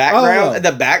the background.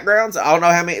 The backgrounds. I don't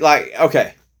know how many. Like,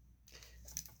 okay,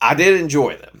 I did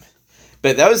enjoy them,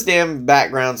 but those damn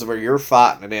backgrounds where you're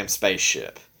fighting a damn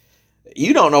spaceship,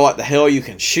 you don't know what the hell you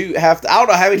can shoot. I don't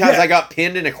know how many times I got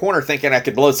pinned in a corner thinking I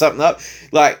could blow something up.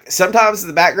 Like, sometimes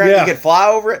the background you could fly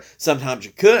over it, sometimes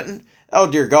you couldn't. Oh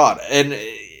dear God! And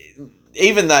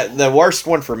even the worst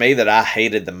one for me that I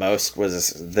hated the most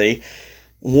was the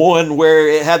one where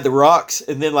it had the rocks,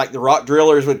 and then like the rock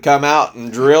drillers would come out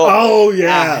and drill. Oh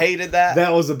yeah, I hated that.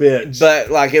 That was a bitch. But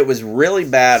like, it was really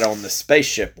bad on the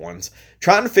spaceship ones.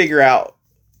 Trying to figure out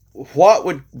what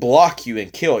would block you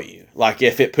and kill you, like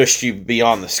if it pushed you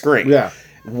beyond the screen. Yeah.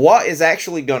 What is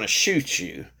actually going to shoot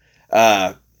you?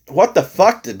 What the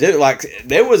fuck to do? Like,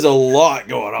 there was a lot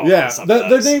going on. Yeah, there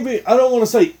need to be. I don't want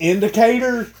to say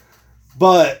indicator,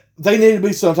 but they need to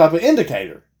be some type of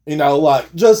indicator. You know,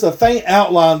 like just a faint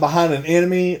outline behind an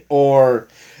enemy or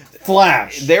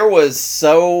flash. There was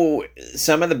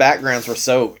some of the backgrounds were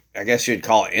so, I guess you'd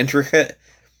call it intricate.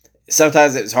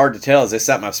 Sometimes it was hard to tell. Is this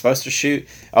something I'm supposed to shoot?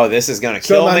 Oh, this is going to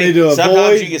kill me.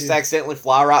 Sometimes you just accidentally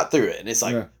fly right through it. And it's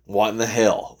like, what in the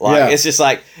hell? Like, it's just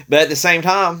like, but at the same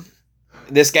time,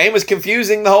 this game was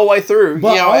confusing the whole way through.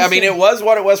 But also, I mean, it was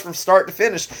what it was from start to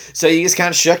finish. So you just kind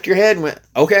of shook your head and went,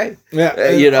 okay.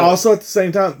 Yeah. Also at the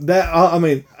same time,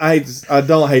 I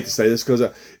don't hate to say this because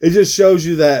it just shows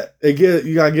you that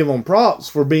you got to give them props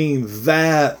for being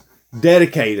that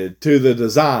dedicated to the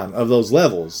design of those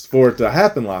levels for it to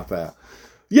happen like that.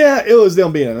 Yeah, it was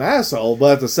them being an asshole,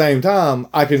 but at the same time,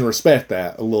 I can respect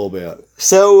that a little bit.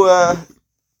 So,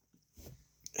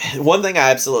 one thing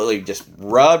I absolutely just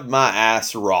rubbed my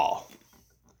ass raw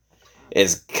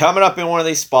is coming up in one of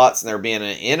these spots and there being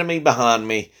an enemy behind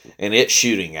me and it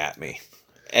shooting at me.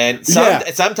 And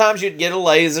sometimes you'd get a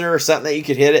laser or something that you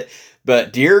could hit it,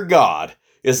 but dear God,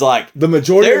 is like, the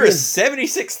majority there is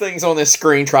 76 things on this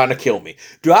screen trying to kill me.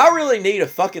 Do I really need a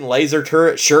fucking laser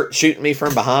turret shooting me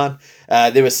from behind?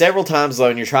 There was several times though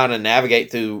when you're trying to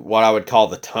navigate through what I would call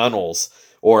the tunnels,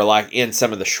 or like in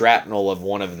some of the shrapnel of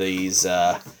one of these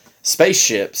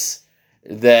spaceships,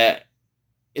 that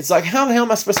it's like, how the hell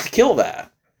am I supposed to kill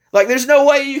that? Like, there's no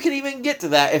way you can even get to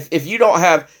that if you don't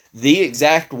have the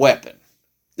exact weapon.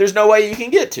 There's no way you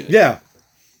can get to it. Yeah.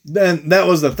 Then that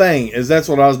was the thing, is that's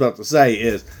what I was about to say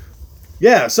is,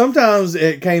 yeah, sometimes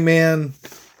it came in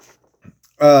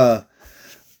to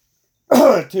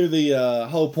the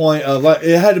whole point of like,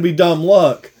 it had to be dumb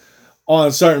luck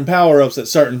on certain power-ups at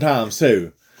certain times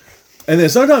too. And then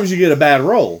sometimes you get a bad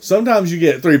roll. Sometimes you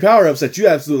get 3 power-ups that you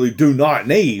absolutely do not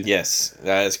need. Yes,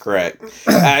 that is correct.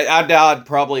 I died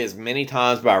probably as many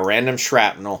times by random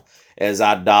shrapnel as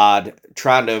I died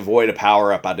trying to avoid a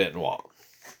power-up I didn't want.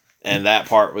 And that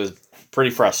part was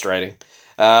pretty frustrating.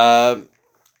 I've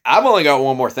only got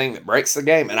one more thing that breaks the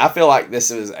game, and I feel like this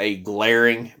is a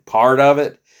glaring part of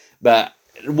it. But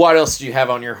what else do you have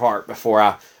on your heart before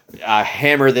I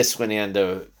hammer this one in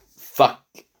to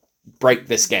break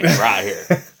this game right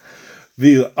here?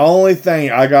 The only thing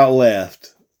I got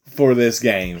left for this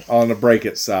game on the break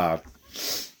it side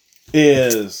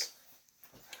is,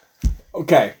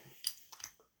 okay,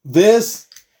 this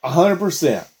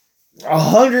 100%.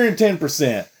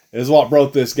 110% is what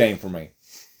broke this game for me.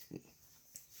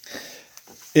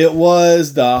 It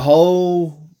was the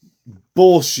whole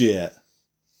bullshit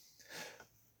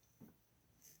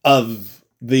of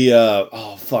the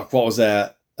what was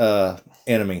that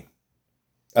enemy?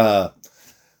 It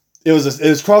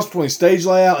was cross between stage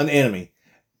layout and enemy.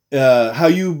 How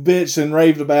you bitched and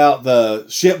raved about the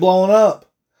ship blowing up,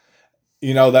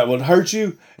 that would hurt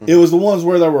you. Mm-hmm. It was the ones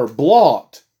where they were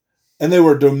blocked. And they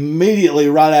were immediately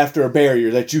right after a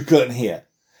barrier that you couldn't hit.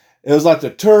 It was like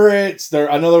the turrets.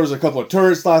 I know there was a couple of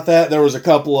turrets like that. There was a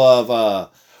couple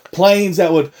of planes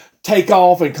that would take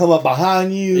off and come up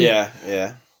behind you.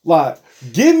 Yeah. Like,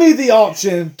 give me the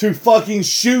option to fucking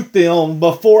shoot them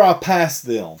before I pass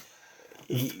them.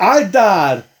 I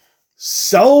died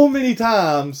so many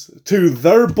times to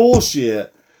their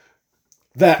bullshit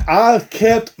that I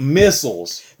kept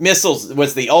missiles. Missiles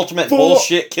was the ultimate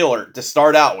bullshit killer to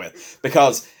start out with,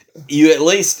 because you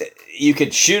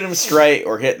could shoot them straight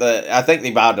or hit I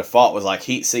think by default was like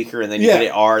heat seeker, and then you hit it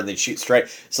R and then shoot straight.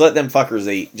 So let them fuckers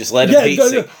eat. Just let them heat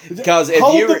seek. Because if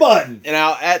hold the button.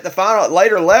 Now at the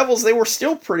later levels, they were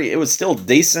still it was still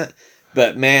decent,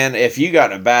 But man, if you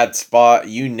got in a bad spot,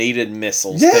 you needed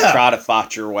missiles to try to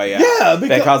fight your way out. Yeah,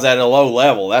 because at a low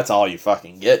level, that's all you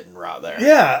fucking getting right there.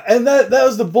 Yeah, and that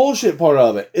was the bullshit part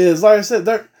of it. Is like I said,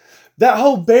 that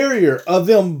whole barrier of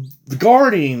them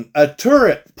guarding a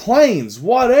turret, planes,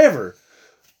 whatever.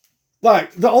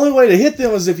 Like the only way to hit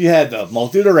them was if you had the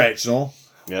multi-directional,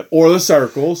 or the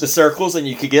circles, and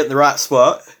you could get in the right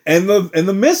spot, and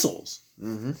the missiles.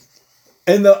 Mm-hmm.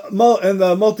 And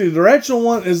the multi-directional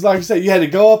one is like I said, you had to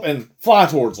go up and fly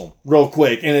towards them real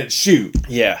quick and it shoot.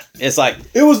 Yeah, it's like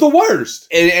it was the worst,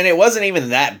 and it wasn't even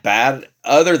that bad.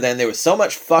 Other than there was so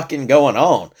much fucking going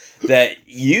on that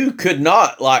you could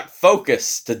not like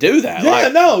focus to do that. Yeah,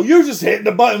 like, no, you're just hitting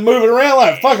the button, moving around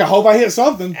like fuck. I hope I hit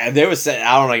something. And there was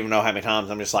I don't even know how many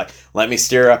times I'm just like, let me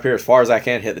steer up here as far as I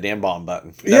can, hit the damn bomb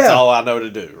button. That's all I know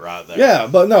to do right there. Yeah,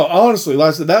 but no, honestly, like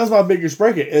I said, that was my biggest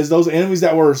break. Is those enemies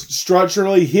that were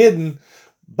structurally hidden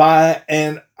by,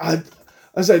 and I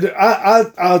died.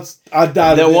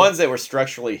 The ones that were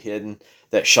structurally hidden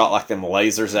that shot like them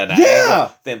lasers at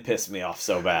angle, them pissed me off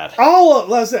so bad.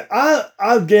 Like I said,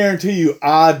 I guarantee you,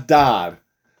 I died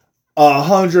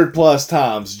 100+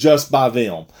 times just by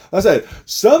them. Like I said,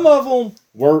 some of them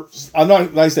were. I'm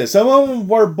not like I said. Some of them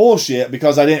were bullshit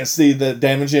because I didn't see the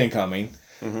damage incoming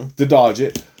to dodge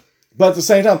it. But at the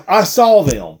same time, I saw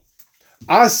them.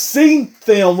 I seen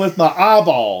them with my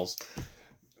eyeballs.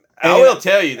 I will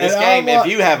tell you, this game, if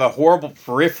you have a horrible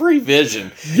periphery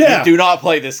vision, you do not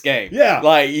play this game. Yeah.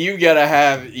 Like, you gotta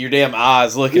have your damn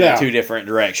eyes looking in two different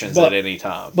directions at any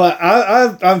time. But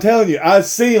I'm telling you, I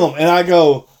see them and I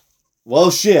go,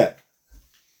 well, shit.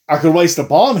 I could waste a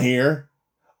bomb here,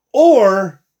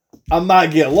 or I might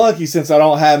get lucky since I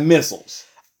don't have missiles.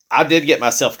 I did get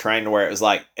myself trained to where it was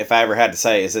like, if I ever had to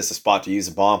say, is this a spot to use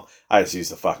a bomb? I just used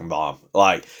the fucking bomb.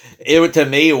 Like, to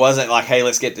me, it wasn't like, hey,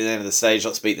 let's get to the end of the stage,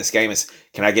 let's beat this game. It's,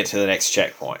 can I get to the next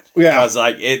checkpoint? Yeah. Because,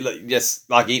 like, it just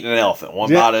like eating an elephant,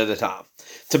 one bite at a time.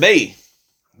 To me,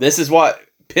 this is what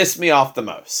pissed me off the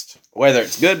most, whether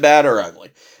it's good, bad, or ugly.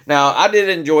 Now, I did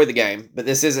enjoy the game, but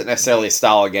this isn't necessarily a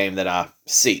style of game that I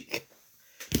seek.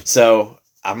 So,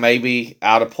 I may be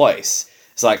out of place.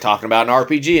 It's like talking about an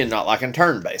RPG and not like a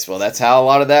turn-based. Well, that's how a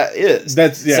lot of that is.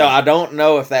 So I don't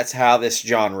know if that's how this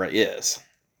genre is.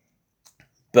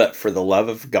 But for the love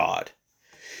of God,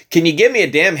 can you give me a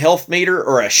damn health meter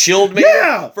or a shield meter?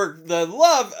 Yeah! For the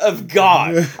love of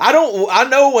God. I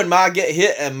know when I get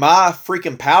hit and my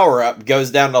freaking power up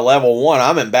goes down to level 1,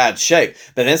 I'm in bad shape.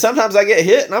 But then sometimes I get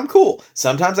hit and I'm cool.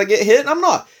 Sometimes I get hit and I'm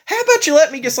not. How about you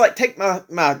let me just like take my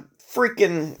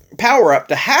freaking power up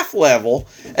to half level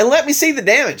and let me see the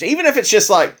damage, even if it's just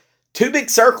like 2 big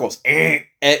circles,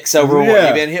 X over what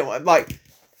you've been hit with. Like,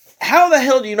 how the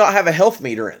hell do you not have a health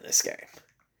meter in this game?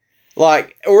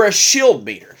 Like, or a shield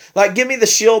meter. Like, give me the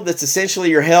shield that's essentially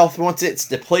your health. Once it's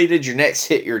depleted, your next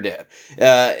hit, you're dead.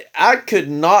 I could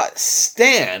not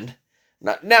stand.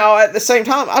 Now, at the same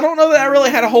time, I don't know that I really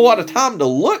had a whole lot of time to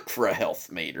look for a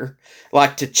health meter,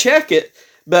 like to check it.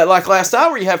 But like last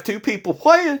hour, you have 2 people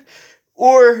playing,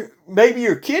 or maybe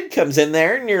your kid comes in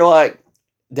there and you're like,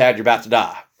 Dad, you're about to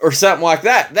die, or something like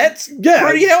that. That's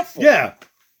pretty helpful. Yeah.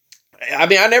 I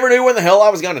mean, I never knew when the hell I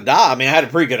was going to die. I mean, I had a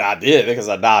pretty good idea because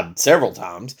I died several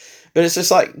times. But it's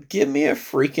just like, give me a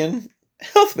freaking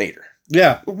health meter.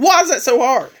 Yeah. Why is that so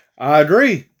hard? I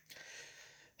agree.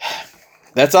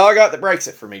 That's all I got that breaks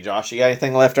it for me, Josh. You got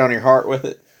anything left on your heart with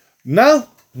it? No.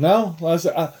 Like I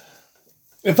said,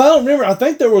 if I don't remember, I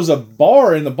think there was a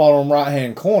bar in the bottom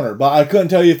right-hand corner, but I couldn't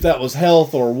tell you if that was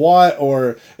health or what,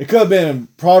 or it could have been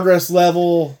progress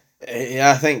level. Yeah,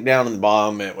 I think down in the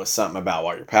bottom it was something about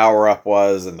what your power-up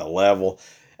was and the level.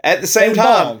 At the same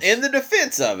time, in the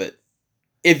defense of it,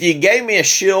 if you gave me a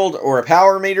shield or a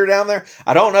power meter down there,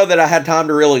 I don't know that I had time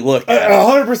to really look at it.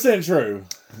 100% true.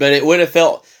 But it would have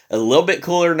felt a little bit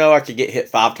cooler to know I could get hit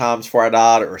 5 times before I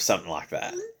died or something like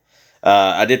that.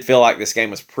 I did feel like this game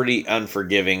was pretty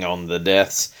unforgiving on the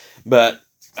deaths, but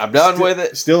I'm done with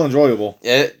it. Still enjoyable.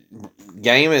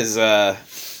 Game is,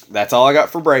 that's all I got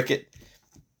for Break It.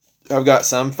 I've got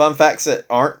some fun facts that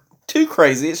aren't too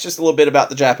crazy. It's just a little bit about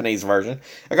the Japanese version.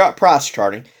 I got price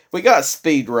charting. We got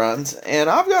speed runs, and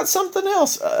I've got something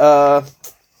else. We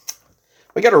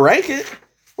got to rank it.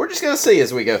 We're just going to see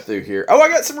as we go through here. Oh, I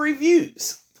got some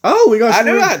reviews. Oh, we got some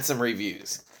I knew I had some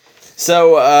reviews.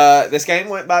 So, this game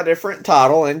went by a different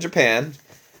title in Japan.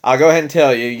 I'll go ahead and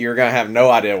tell you, you're going to have no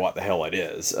idea what the hell it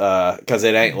is. Because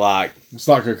it ain't like... It's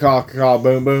like a caw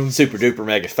boom boom. Super duper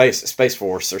mega Space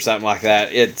Force or something like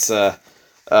that. It's... I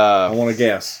want to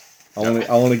guess. I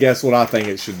want to guess what I think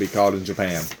it should be called in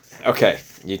Japan. Okay.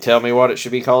 You tell me what it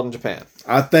should be called in Japan.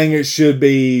 I think it should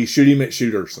be Shooty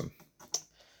McShooterson.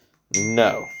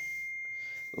 No.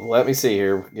 Let me see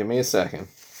here. Give me a second.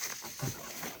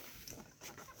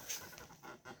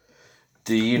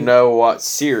 Do you know what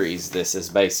series this is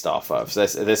based off of?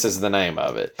 This is the name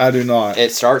of it. I do not.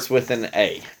 It starts with an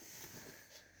A.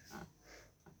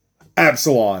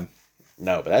 Absalon.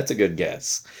 No, but that's a good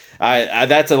guess.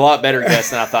 That's a lot better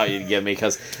guess than I thought you'd give me,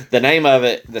 because the name of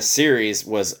it, the series,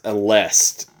 was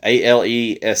Aleste.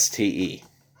 Aleste.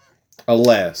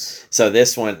 Aleste. So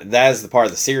this one, that is the part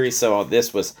of the series. So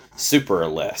this was Super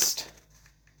Aleste,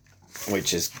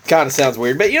 which is kind of sounds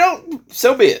weird, but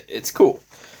so be it. It's cool.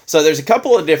 So there's a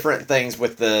couple of different things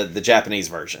with the Japanese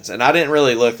versions, and I didn't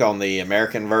really look on the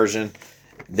American version.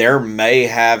 There may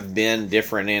have been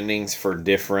different endings for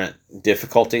different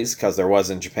difficulties, because there was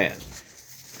in Japan.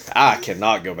 I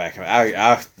cannot go back.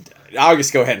 I'll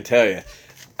just go ahead and tell you,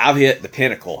 I've hit the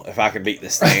pinnacle if I could beat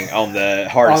this thing on the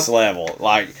hardest level.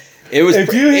 Like it was,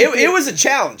 it was a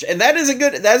challenge, and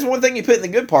that's one thing you put in the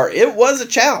good part. It was a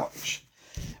challenge.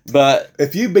 But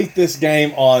if you beat this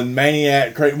game on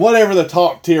Maniac, whatever the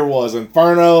top tier was,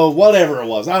 Inferno, whatever it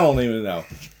was, I don't even know.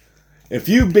 If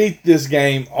you beat this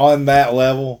game on that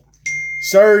level,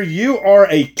 sir, you are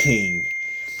a king.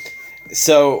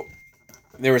 So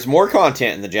there was more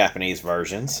content in the Japanese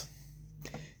versions.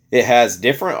 It has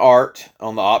different art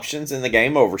on the options in the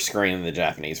game over screen in the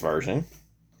Japanese version.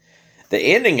 The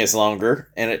ending is longer,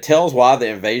 and it tells why the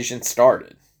invasion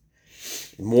started.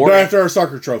 They're after our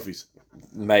soccer trophies.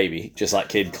 Maybe, just like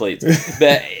Kid Cleats.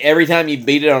 But every time you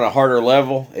beat it on a harder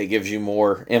level, it gives you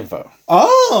more info.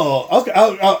 Oh, okay.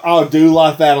 I do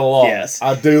like that a lot. Yes.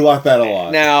 I do like that a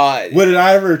lot. Now, would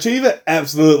I ever achieve it?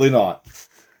 Absolutely not.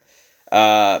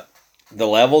 The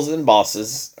levels and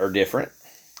bosses are different.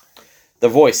 The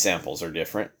voice samples are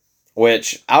different,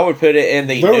 which I would put it in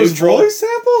the neutral. There was voice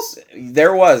samples?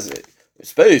 There was.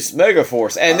 Space,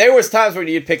 Megaforce. And there was times when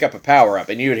you'd pick up a power-up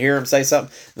and you would hear him say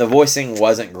something. The voicing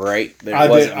wasn't great, but it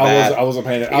wasn't bad. I wasn't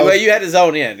paying it. Well, you had to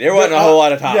zone in. There wasn't a whole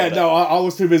lot of time. Yeah, no, I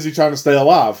was too busy trying to stay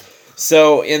alive.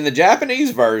 So, in the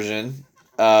Japanese version,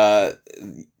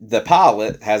 the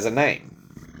pilot has a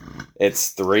name. It's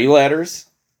 3 letters,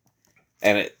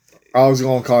 and I was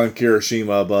going to call him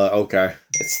Kirishima, but okay.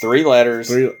 It's 3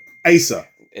 letters. Asa.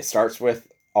 It starts with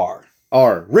R.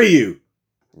 R. Ryu.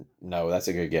 No, that's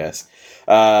a good guess.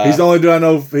 He's the only dude I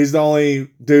know. He's the only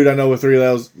dude I know with 3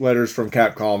 letters from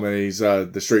Capcom, and he's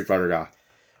the Street Fighter guy.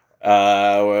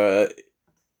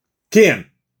 Ken.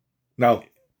 No.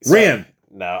 Ren.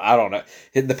 No, I don't know.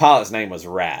 The pilot's name was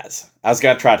Raz. I was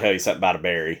going to try to tell you something about a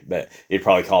berry, but you'd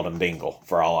probably called him Dingle,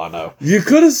 for all I know. You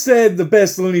could have said the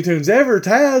best Looney Tunes ever,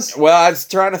 Taz. Well, I was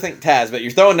trying to think Taz, but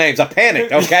you're throwing names. I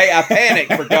panicked, okay? I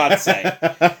panicked, for God's sake.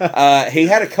 He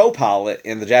had a co-pilot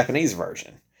in the Japanese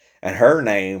version, and her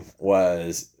name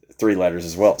was 3 letters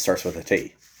as well. It starts with a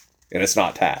T. And it's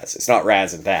not Taz. It's not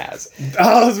Raz and Taz.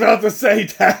 I was about to say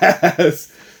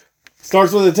Taz.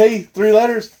 Starts with a T, 3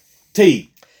 letters. T.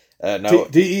 No.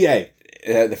 T-E-A.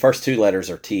 The first 2 letters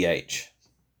are TH.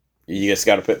 You just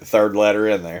got to put the 3rd letter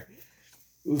in there.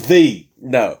 The.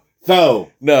 No.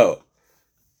 Tho. No.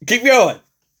 Keep going.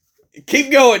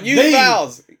 Keep going. Use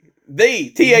vowels. The.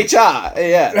 T-H-I.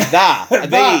 Yeah. The.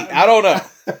 The. I don't know.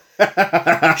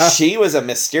 She was a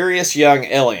mysterious young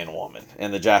alien woman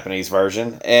in the Japanese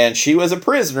version, and she was a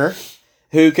prisoner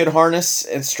who could harness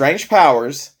strange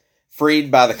powers freed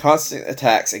by the constant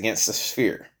attacks against the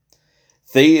sphere.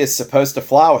 Thea is supposed to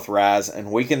fly with Raz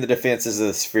and weaken the defenses of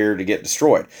the sphere to get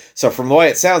destroyed. So from the way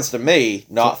it sounds to me,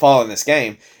 not following this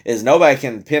game, is nobody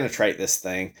can penetrate this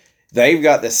thing. They've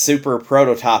got this super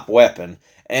prototype weapon,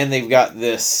 and they've got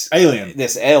this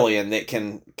alien that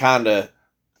can kind of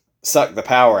suck the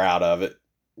power out of it,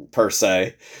 per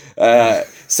se.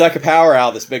 Suck a power out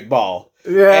of this big ball.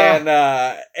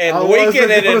 Yeah. And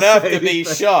weaken it enough to be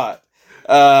shot.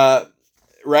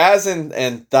 Raz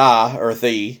and Tha, or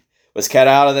Thea, was cut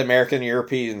out of the American and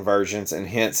European versions, and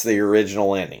hence the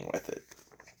original ending with it.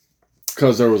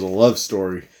 Because there was a love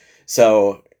story.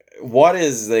 So, what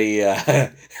is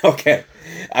the... okay,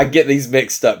 I get these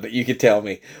mixed up, but you can tell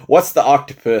me. What's the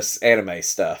octopus anime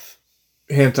stuff?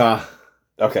 Hentai.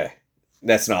 Okay,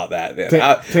 that's not that then.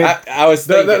 I was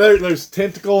thinking... There's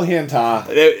tentacle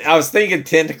hentai. I was thinking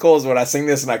tentacles when I sing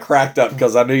this, and I cracked up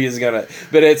because I knew you was going to...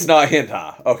 But it's not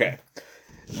hentai. Okay.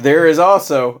 There is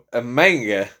also a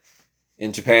manga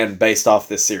in Japan based off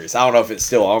this series. I don't know if it's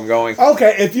still ongoing.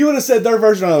 Okay, if you would have said their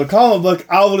version of the comic book,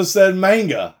 I would have said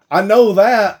manga. I know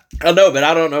that. I know, but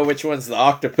I don't know which one's the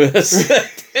octopus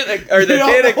or the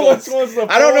tentacles.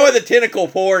 I don't know what the tentacle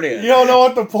porn is. You don't know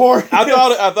what the porn is?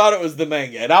 I thought it was the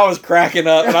manga, and I was cracking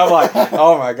up, and I'm like,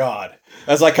 oh my God.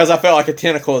 That's like, because I felt like a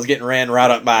tentacle was getting ran right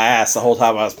up my ass the whole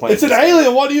time I was playing. It's an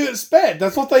alien. What do you expect?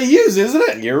 That's what they use, isn't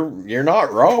it? You're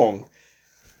not wrong.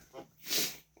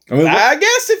 I mean, I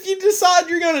guess if you decide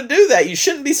you're going to do that, you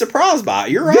shouldn't be surprised by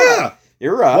it. You're right. Yeah.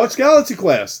 You're right. Watch Galaxy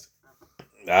Quest.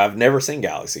 I've never seen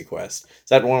Galaxy Quest. Is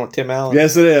that the one with Tim Allen?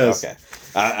 Yes, it is. Okay.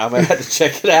 I'm going to have to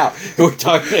check it out. We're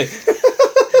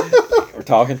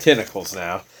talking tentacles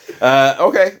now.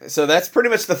 Okay, so that's pretty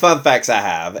much the fun facts I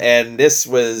have. And this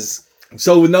was...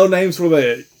 So with no names for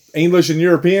the English and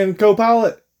European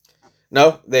co-pilot?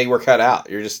 No, they were cut out.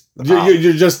 You're just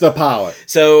You're just the pilot.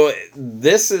 So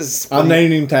this is... I'm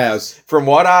naming him Taz. From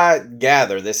what I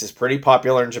gather, this is pretty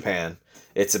popular in Japan.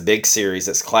 It's a big series.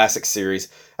 It's a classic series.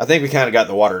 I think we kind of got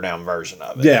the watered-down version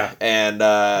of it. Yeah.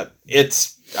 And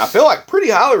it's, I feel like, pretty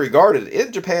highly regarded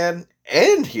in Japan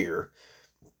and here.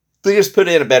 They just put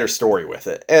in a better story with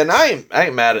it. And I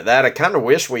ain't mad at that. I kind of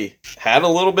wish we had a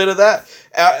little bit of that.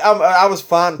 I was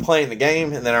fine playing the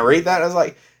game, and then I read that, and I was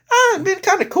like, it'd been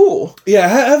kind of cool. Yeah,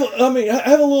 have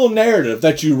a little narrative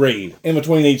that you read in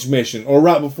between each mission or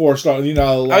right before starting,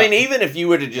 I mean, even if you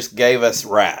would have just gave us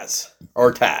Raz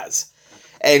or Taz,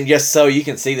 and just so you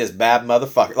can see this bad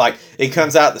motherfucker. Like, it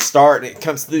comes out at the start, and it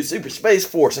comes through Super Space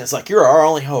Force, and it's like, you're our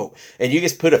only hope. And you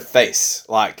just put a face.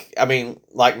 Like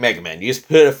Mega Man. You just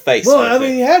put a face. Well, I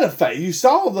mean, he had a face. You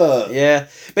saw the... Yeah.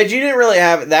 But you didn't really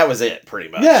have... That was it, pretty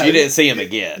much. Yeah. You didn't see him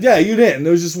again. Yeah, you didn't. It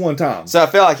was just one time. So I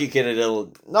feel like you could have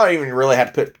not even really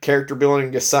had to put character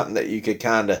building, just something that you could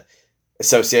kind of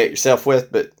associate yourself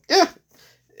with. But, yeah.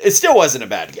 It still wasn't a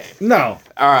bad game. No.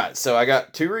 All right. So I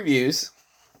got 2 reviews.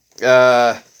 2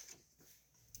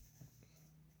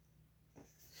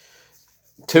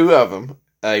 of them,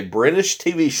 a British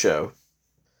TV show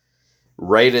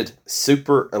rated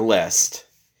Super Elest.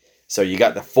 So you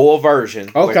got the full version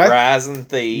with Raz and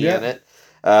Thee in it.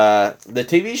 The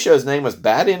TV show's name was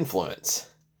Bad Influence.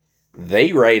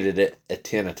 They rated it a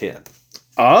 10 of 10.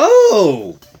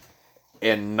 Oh!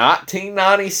 In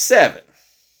 1997.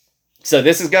 So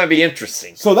this is going to be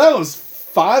interesting. So that was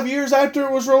 5 years after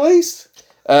it was released?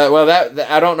 Well, that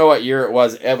I don't know what year it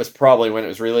was. It was probably when it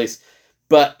was released.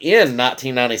 But in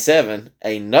 1997,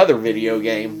 another video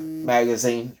game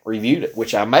magazine reviewed it,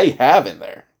 which I may have in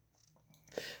there.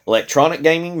 Electronic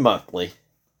Gaming Monthly.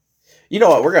 You know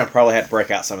what? We're going to probably have to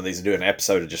break out some of these and do an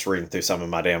episode of just reading through some of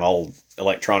my damn old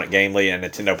Electronic Gamely and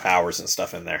Nintendo Powers and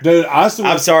stuff in there. Dude,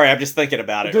 I'm sorry. I'm just thinking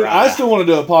about it I still want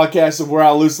to do a podcast of where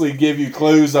I loosely give you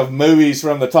clues of movies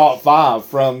from the top 5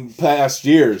 from past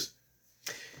years.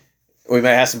 We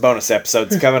may have some bonus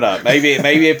episodes coming up. Maybe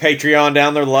a Patreon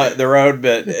down the road,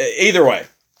 but either way.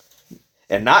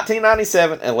 In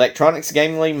 1997, Electronic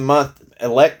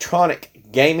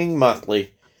Gaming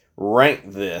Monthly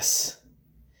ranked this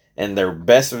in their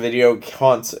best video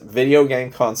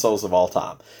game consoles of all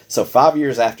time. So 5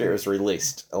 years after it was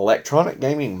released, Electronic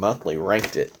Gaming Monthly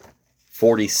ranked it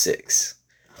 46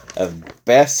 of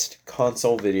best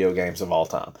console video games of all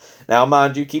time. Now,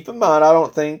 mind you, keep in mind, I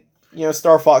don't think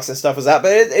Star Fox and stuff was out,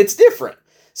 but it's different.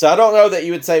 So I don't know that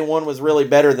you would say one was really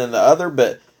better than the other,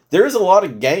 but there's a lot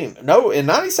of game. No, in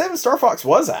 97, Star Fox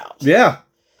was out. Yeah.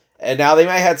 And now they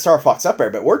may have had Star Fox up there,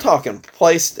 but we're talking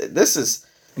this is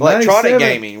Electronic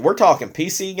Gaming. We're talking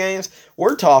PC games.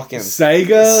 We're talking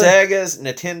Segas,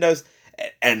 Nintendos,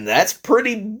 and that's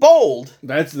pretty bold.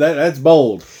 That's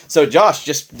bold. So Josh,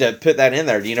 just to put that in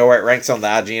there, do you know where it ranks on the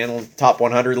IGN top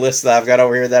 100 list that I've got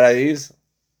over here that I use?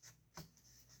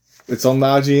 It's on the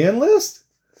IGN list?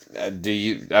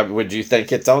 Would you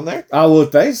think it's on there? I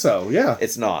would think so, yeah.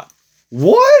 It's not.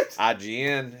 What?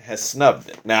 IGN has snubbed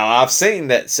it. Now, I've seen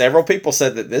that several people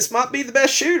said that this might be the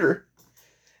best shooter.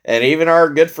 And even our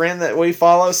good friend that we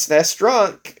follow, SNES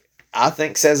Drunk, I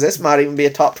think says this might even be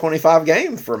a top 25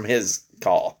 game from his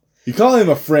call. You call him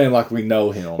a friend like we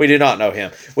know him. We do not know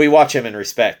him. We watch him and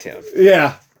respect him.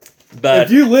 Yeah. But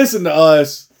if you listen to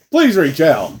us, please reach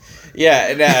out.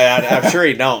 Yeah, no, I'm sure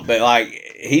he don't, but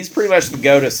he's pretty much the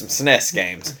go to some SNES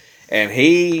games, and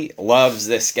he loves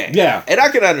this game. Yeah. And I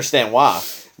can understand why,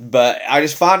 but I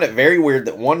just find it very weird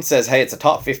that one says, hey, it's a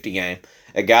top 50 game.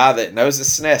 A guy that knows the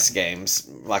SNES games,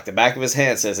 like the back of his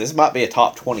hand, says this might be a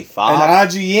top 25. And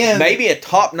IGN. Maybe a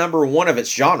top number 1 of its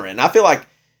genre. And I feel like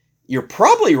you're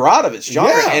probably right of its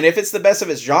genre. Yeah. And if it's the best of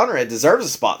its genre, it deserves a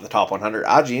spot in the top 100.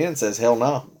 IGN says, hell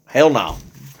no. Hell no.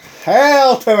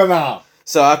 Hell to the no.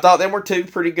 So I thought them were 2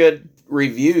 pretty good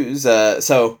reviews.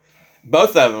 So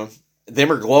both of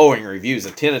them are glowing reviews.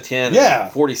 A 10 of 10. Yeah.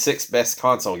 46 best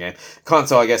console game.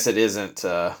 Console, I guess it isn't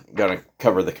going to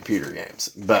cover the computer games.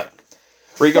 But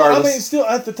regardless. Well, I mean, still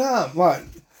at the time,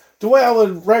 the way I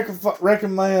would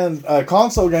recommend a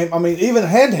console game, I mean, even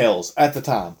handhelds at the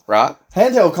time. Right?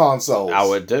 Handheld consoles. I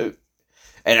would too.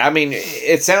 And I mean,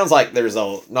 it sounds like there's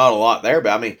not a lot there,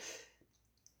 but I mean,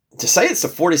 to say it's the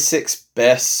 46th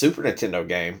best Super Nintendo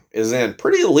game is in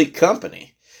pretty elite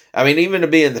company. I mean, even to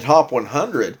be in the top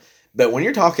 100, but when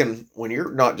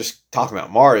you're not just talking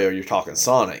about Mario, you're talking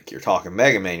Sonic, you're talking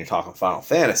Mega Man, you're talking Final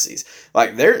Fantasies.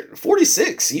 Like, they're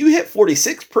 46, you hit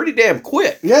 46 pretty damn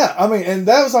quick. Yeah, I mean, and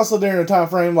that was also during a time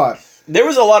frame like... There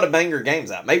was a lot of banger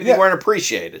games out. Maybe they weren't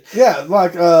appreciated. Yeah,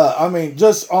 like, I mean,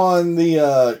 just on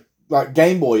the, like,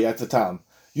 Game Boy at the time.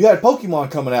 You had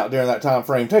Pokemon coming out during that time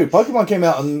frame, too. Pokemon came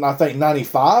out in, I think,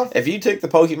 95. If you took the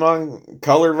Pokemon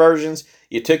color versions,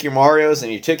 you took your Marios,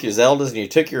 and you took your Zeldas, and you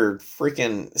took your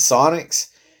freaking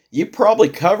Sonics, you probably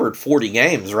covered 40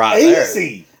 games there.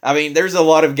 Easy! I mean, there's a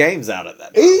lot of games out of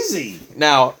that. Easy!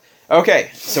 Now, okay,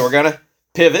 so we're going to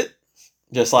pivot,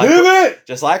 just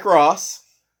like Ross.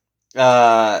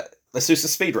 Let's do some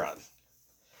speed run.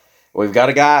 We've got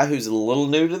a guy who's a little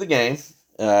new to the game,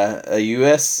 a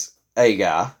USA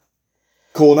guy.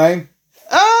 Cool name?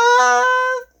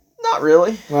 Not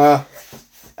really.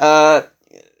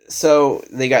 So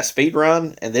they got speed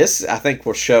run, and this I think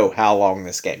will show how long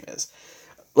this game is.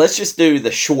 Let's just do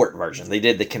the short version. They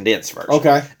did the condensed version.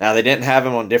 Okay. Now they didn't have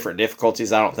them on different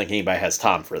difficulties. I don't think anybody has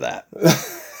time for that.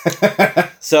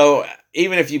 So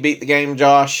even if you beat the game,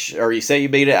 Josh, or you say you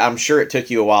beat it, I'm sure it took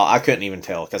you a while. I couldn't even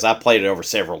tell because I played it over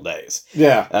several days.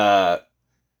 Yeah.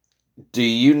 Do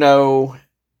you know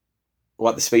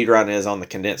what the speed run is on the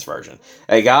condensed version?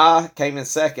 A guy came in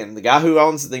second. The guy who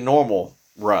owns the normal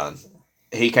run,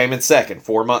 he came in second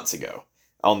 4 months ago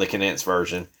on the condensed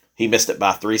version. He missed it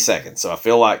by 3 seconds. So I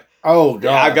feel like God,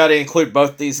 I've got to include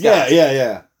both these guys.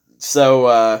 Yeah.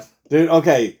 So, dude,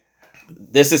 okay.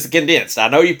 This is the condensed. I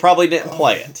know you probably didn't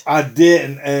play it. I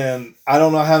didn't, and I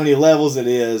don't know how many levels it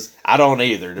is. I don't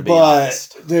either, to be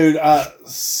honest. But, dude, I'd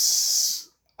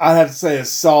have to say a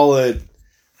solid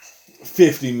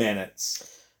 50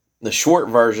 minutes. The short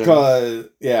version. I'm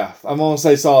going to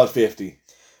say solid 50.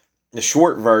 The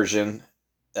short version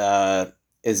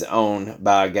is owned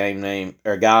by a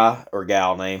guy or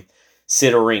gal named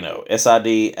Sidorino.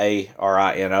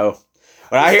 Sidarino.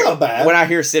 When I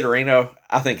hear Sidorino,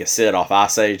 I think of Sid off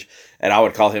Ice Age, and I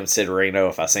would call him Sidorino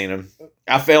if I seen him.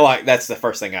 I feel like that's the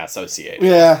first thing I associate.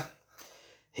 Yeah.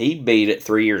 He beat it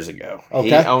 3 years ago. Okay.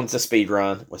 He owns the speed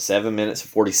run with 7 minutes and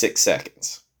 46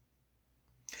 seconds.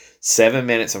 7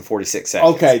 minutes and 46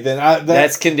 seconds. Okay, then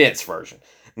that's condensed version.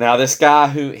 Now this guy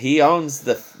he owns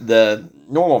the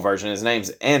normal version. His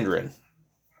name's Andren,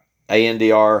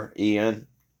 Andren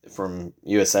from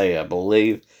USA, I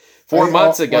believe. 4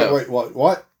 months ago. Wait,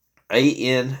 what?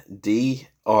 Andren.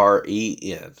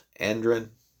 Andren.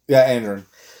 Yeah, Andren.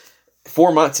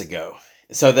 4 months ago.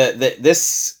 So that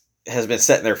this has been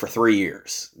sitting there for 3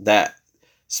 years. That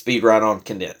speed run on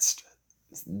condensed.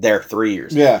 There 3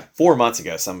 years. Yeah. 4 months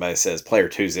ago, somebody says player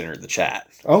 2's entered the chat.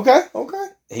 Okay.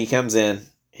 He comes in.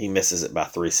 He misses it by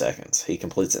 3 seconds. He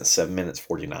completes it in 7 minutes,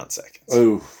 49 seconds.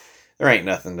 Ooh. There ain't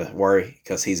nothing to worry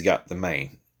because he's got the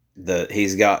main.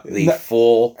 He's got the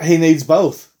full. He needs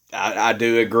both. I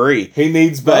do agree. He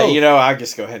needs both. But, I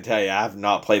just go ahead and tell you, I've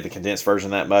not played the condensed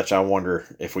version that much. I wonder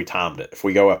if we timed it. If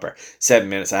we go up there 7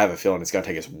 minutes, I have a feeling it's going to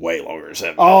take us way longer than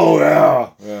 7 minutes.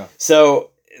 Oh, yeah. So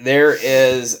there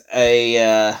is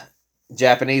a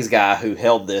Japanese guy who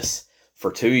held this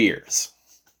for 2 years.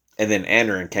 And then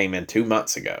Andren came in 2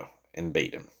 months ago and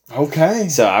beat him. Okay.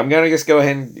 So I'm going to just go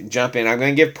ahead and jump in. I'm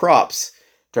going to give props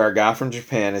to our guy from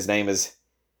Japan. His name is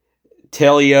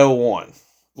Teleo1.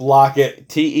 Lock it.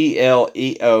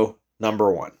 Teleo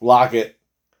number 1. Lock it.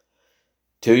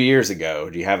 2 years ago,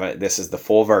 this is the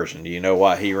full version. Do you know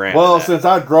what he ran? Well, since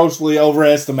I grossly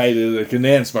overestimated the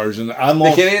condensed version, the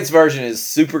condensed version is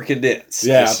super condensed.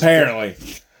 Yeah, apparently.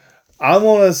 I'm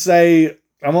going to stick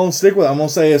with it. I'm going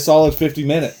to say a solid 50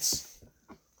 minutes.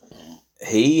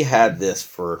 He had this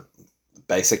for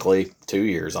basically 2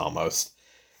 years almost.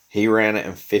 He ran it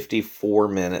in 54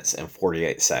 minutes and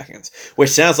 48 seconds, which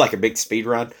sounds like a big speed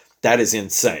run. That is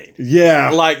insane.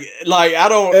 Yeah. Like I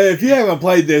don't... If you haven't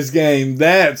played this game,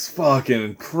 that's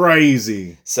fucking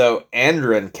crazy. So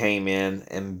Andren came in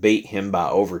and beat him by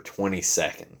over 20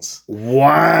 seconds.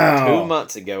 Wow. 2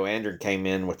 months ago, Andren came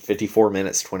in with 54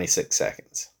 minutes, 26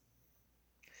 seconds.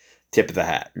 Tip of the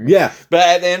hat. Yeah. But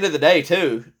at the end of the day,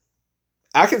 too,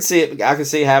 I can see it. I can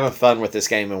see having fun with this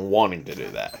game and wanting to do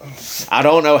that. I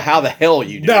don't know how the hell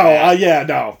you do that.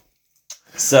 No.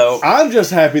 So I'm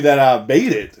just happy that I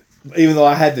beat it, even though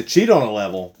I had to cheat on a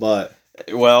level. But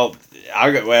you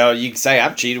can say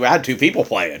I've cheated. I had 2 people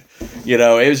playing.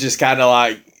 It was just kind of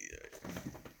like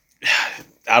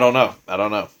I don't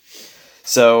know.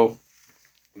 So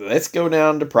let's go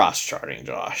down to price charting,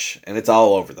 Josh, and it's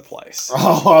all over the place.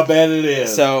 Oh, I bet it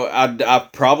is. So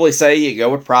I'd probably say you go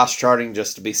with price charting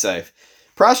just to be safe.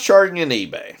 Price charting in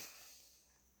eBay.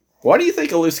 What do you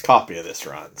think a loose copy of this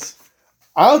runs?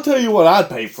 I'll tell you what I'd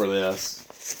pay for this.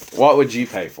 What would you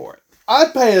pay for it?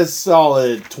 I'd pay a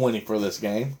solid $20 for this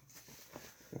game.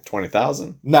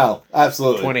 20,000? No,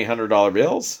 absolutely. $100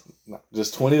 bills? No,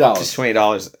 just $20. Just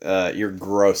 $20. You're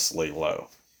grossly low.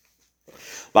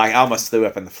 Like, I almost threw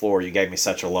up on the floor. You gave me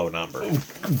such a low number.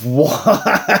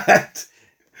 What?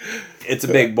 It's a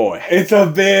big boy. It's a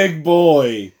big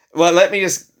boy. Well, let me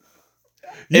just...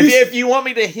 If you want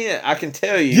me to hint, I can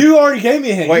tell you. You already gave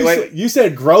me a hint. Wait. You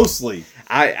said grossly.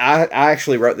 I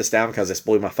actually wrote this down because this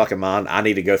blew my fucking mind. I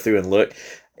need to go through and look.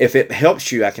 If it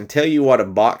helps you, I can tell you what a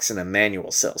box and a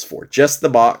manual sells for. Just the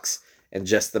box and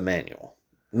just the manual.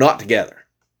 Not together.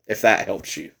 If that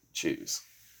helps you choose.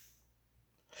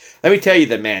 Let me tell you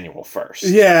the manual first.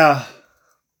 Yeah.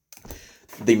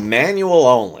 The manual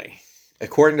only,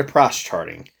 according to price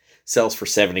charting, sells for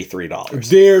 $73.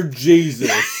 Dear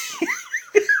Jesus.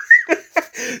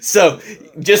 So,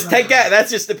 just take that. That's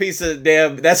just a piece of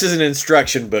damn... That's just an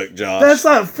instruction book, Josh. That's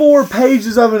like 4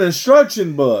 pages of an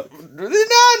instruction book.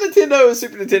 No,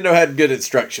 Super Nintendo had good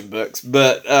instruction books.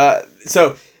 But,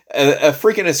 so... A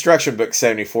freaking instruction book,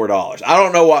 $74. I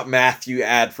don't know what math you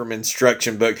add from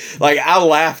instruction book. Like, I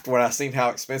laughed when I seen how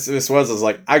expensive this was. I was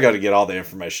like, I got to get all the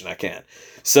information I can.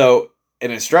 So,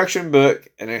 an instruction book,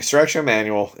 an instruction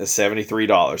manual is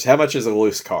 $73. How much is a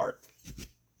loose card?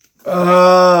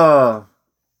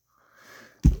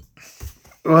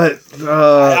 What?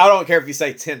 I don't care if you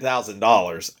say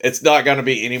 $10,000. It's not going to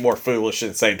be any more foolish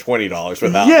than saying $20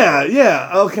 without. Yeah,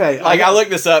 okay. Like, I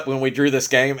looked this up when we drew this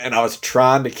game, and I was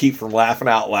trying to keep from laughing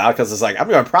out loud because it's like, I'm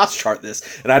going to price chart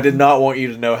this, and I did not want you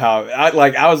to know how.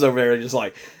 I was over there just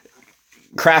like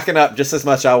cracking up just as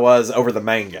much I was over the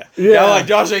manga. Yeah, like,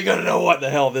 Josh ain't going to know what the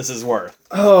hell this is worth.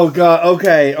 Oh God.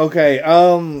 Okay.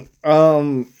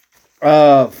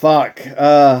 Fuck.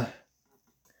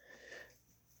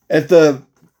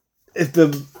 If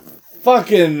the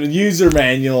fucking user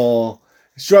manual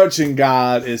instruction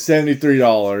guide is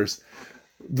 $73,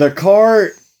 the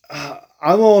cart,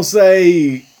 I'm gonna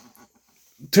say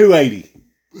 $280.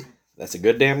 That's a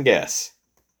good damn guess.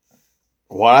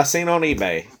 What I seen on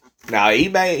eBay. Now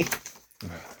eBay,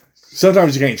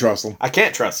 sometimes you can't trust them. I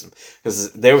can't trust them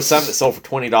because there was some that sold for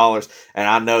 $20, and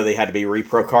I know they had to be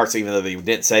repro carts, even though they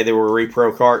didn't say they were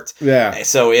repro carts. Yeah.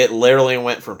 So it literally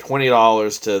went from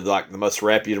 $20 to like the most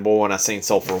reputable one I seen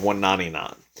sold for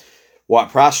 $199. What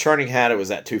price charting had it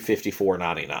was at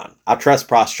 $254.99. I trust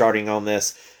price charting on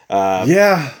this.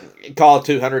 Yeah. Call it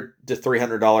 $200 to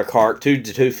 $300 cart,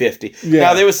 $200 to $250. Yeah.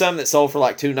 Now there was some that sold for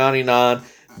like $299,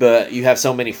 but you have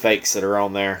so many fakes that are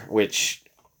on there, which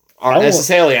aren't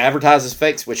necessarily advertised as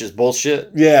fakes, which is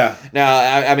bullshit. Yeah.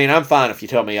 Now, I mean, I'm fine if you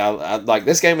tell me I like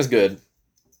this game is good.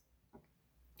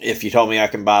 If you told me I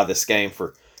can buy this game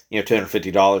for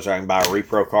 $250, or I can buy a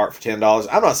repro cart for $10.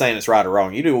 I'm not saying it's right or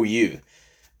wrong. You do you,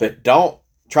 but don't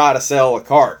try to sell a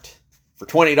cart for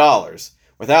 $20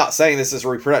 without saying this is a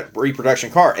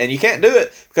reproduction cart, and you can't do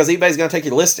it because eBay's going to take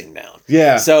your listing down.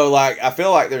 Yeah. So like, I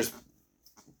feel like there's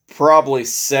probably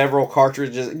several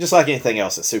cartridges, just like anything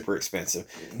else that's super expensive.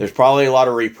 There's probably a lot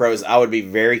of repros. I would be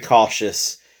very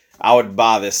cautious. I would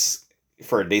buy this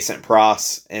for a decent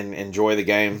price and enjoy the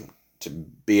game to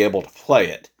be able to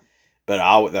play it.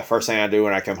 But the first thing I do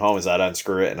when I come home is I'd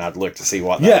unscrew it and I'd look to see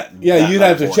what that you'd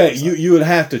have to check. You would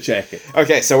have to check it.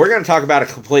 Okay, so we're going to talk about a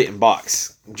complete in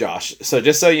box, Josh. So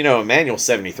just so you know, a manual's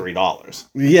 $73.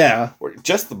 Yeah.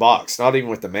 Just the box, not even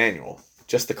with the manual.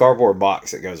 Just the cardboard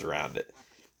box that goes around it.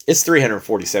 It's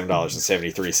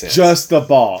 $347.73. Just the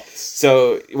box.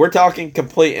 So we're talking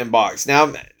complete in box.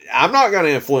 Now, I'm not going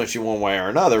to influence you one way or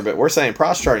another, but we're saying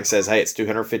price charting says, hey, it's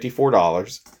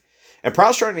 $254. And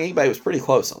price charting eBay was pretty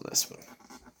close on this one.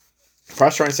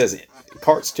 Price charting says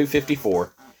cart's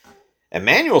 $254 and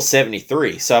manual's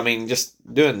 $73. So I mean, just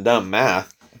doing dumb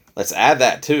math, let's add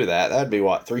that to that. That'd be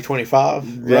what,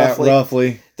 $325? Yeah,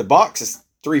 roughly. The box is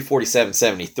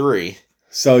 $347.73.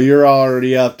 So you're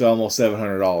already up to almost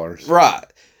 $700. Right.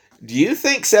 Do you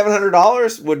think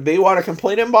 $700 would be what a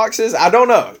complete inbox is? I don't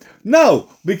know. No,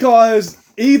 because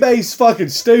eBay's fucking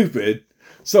stupid.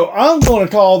 So I'm going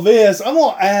to call this, I'm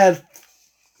going to add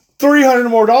 $300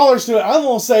 more to it. I'm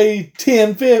going to say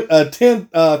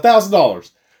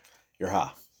 $10,000. You're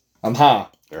high. I'm high.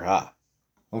 You're high.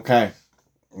 Okay.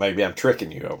 Maybe I'm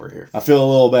tricking you over here. I feel a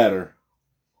little better.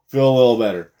 I'm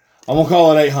going to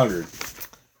call it $800.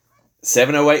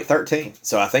 708.13.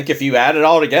 So I think if you add it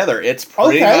all together, it's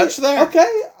pretty much there.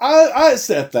 Okay, I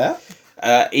accept that.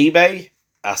 eBay,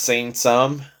 I seen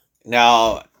some.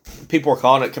 Now, people were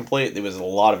calling it complete. There was a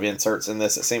lot of inserts in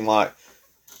this, it seemed like.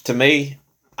 To me,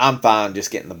 I'm fine just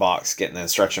getting the box, getting the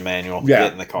instruction manual,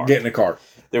 getting the cart. Getting the cart.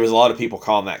 There was a lot of people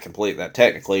calling that complete. That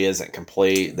technically isn't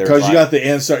complete. Because you got the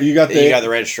insert, you got the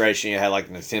registration, you had like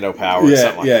Nintendo Power or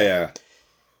something like that. Yeah.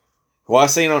 Well, I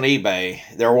seen on eBay,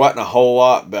 there wasn't a whole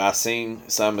lot, but I seen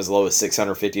some as low as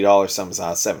 $650, some as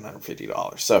high as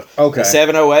 $750. So, okay.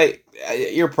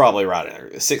 708, you're probably right in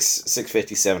there.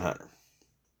 650, 700.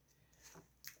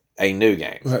 A new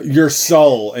game. Your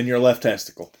soul and your left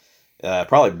testicle.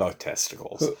 Probably both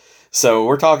testicles. So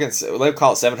we're talking, they'll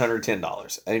call it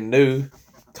 $710. A new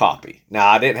copy. Now,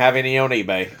 I didn't have any on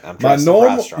eBay. I'm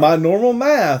my normal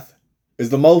math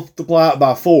is to multiply it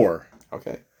by 4.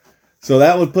 Okay. So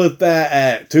that would put that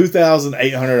at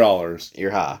 $2,800. You're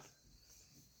high.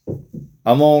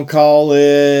 I'm gonna call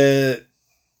it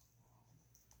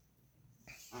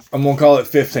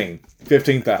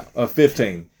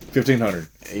 1,500.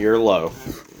 You're low.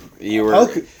 You were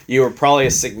probably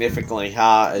as significantly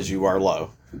high as you are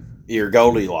low. You're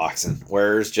Goldilocksing.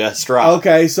 Where's just right?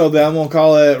 Okay, so then I'm gonna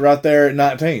call it right there at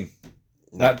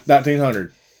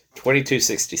 1,900.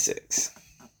 $2,266.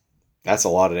 That's a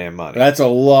lot of damn money. That's a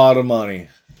lot of money.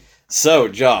 So,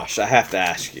 Josh, I have to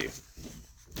ask you.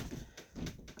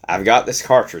 I've got this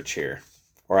cartridge here,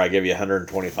 where I give you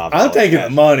 $125. I'm taking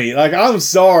the money. Like, I'm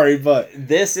sorry, but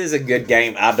this is a good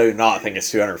game. I do not think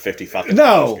it's $250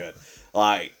 no. Good.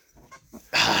 Like,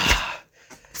 I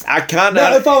kind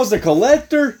of. If I was a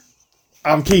collector,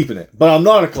 I'm keeping it, but I'm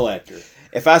not a collector.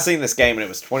 If I seen this game and it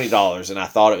was $20 and I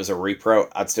thought it was a repro,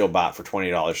 I'd still buy it for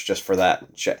 $20 just for that.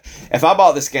 If I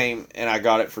bought this game and I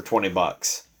got it for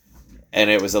 $20 and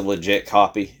it was a legit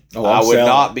copy, I would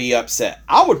not be upset.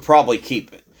 I would probably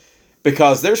keep it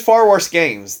because there's far worse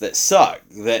games that suck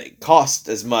that cost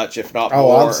as much, if not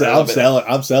more. I'm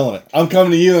selling it. I'm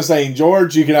coming to you and saying,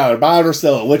 George, you can either buy it or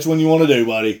sell it. Which one you want to do,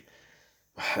 buddy?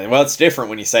 Well, it's different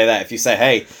when you say that. If you say,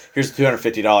 "Hey, here's a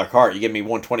 $250 cart, you give me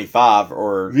 $125,"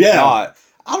 or not,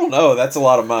 I don't know. That's a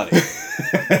lot of money.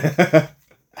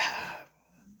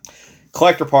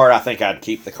 Collector part, I think I'd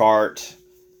keep the cart.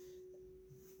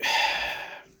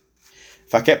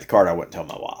 If I kept the cart, I wouldn't tell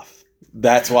my wife.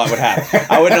 That's what would happen.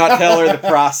 I would not tell her the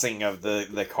pricing of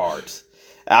the cards.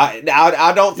 I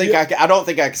don't think I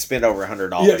could spend over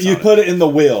 $100. You put it in the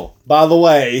will. By the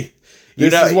way.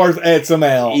 This is worth X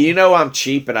amount. You know I'm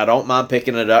cheap, and I don't mind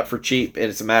picking it up for cheap, and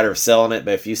it's a matter of selling it.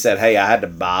 But if you said, hey, I had to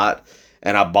buy it,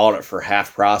 and I bought it for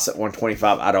half price at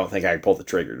 $125, I don't think I could pull the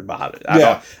trigger to buy it.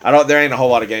 I don't. There ain't a whole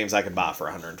lot of games I could buy for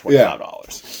 $125. Yeah.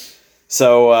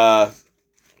 So,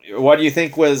 what do you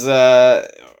think was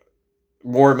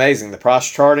more amazing, the price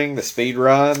charting, the speed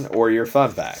run, or your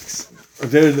fun facts?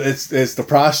 Dude, it's the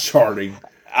price charting.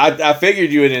 I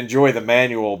figured you would enjoy the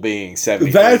manual being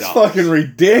 $73. That's fucking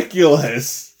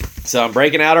ridiculous. So I'm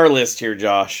breaking out our list here,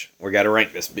 Josh. We got to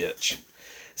rank this bitch.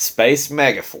 Space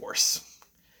Megaforce.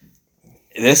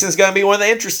 This is going to be one of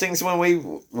the interestings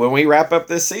when we wrap up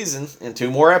this season in 2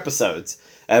 more episodes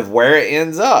of where it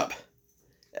ends up.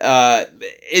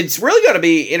 It's really going to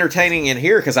be entertaining in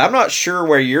here because I'm not sure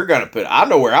where you're going to put it. I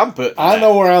know where I'm putting it. I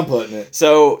know where I'm putting it.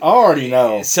 So I already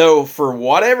know. So for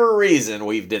whatever reason,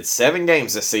 we've did 7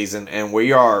 games this season and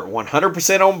we are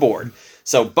 100% on board.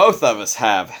 So both of us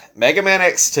have Mega Man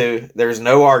X2. There's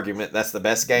no argument. That's the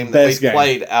best game that we've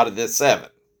played out of this 7.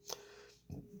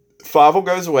 Fievel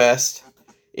Goes West,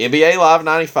 NBA Live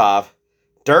 95,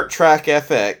 Dirt Track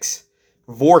FX,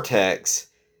 Vortex,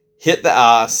 Hit the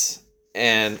Ice,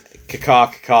 and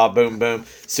Kaka Boom Boom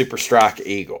Super Strike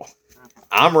Eagle.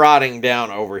 I'm writing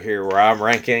down over here where I'm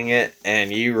ranking it,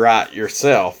 and you write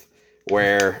yourself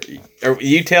where.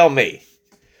 You tell me.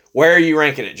 Where are you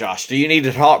ranking it, Josh? Do you need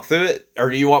to talk through it, or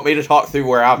do you want me to talk through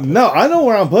where I'm putting it? No, I know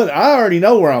where I'm putting it. I already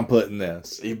know where I'm putting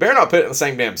this. You better not put it in the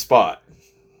same damn spot.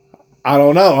 I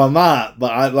don't know. I might,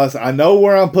 but I know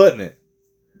where I'm putting it.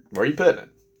 Where are you putting it?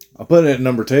 I'm putting it at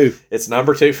number 2. It's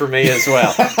number 2 for me as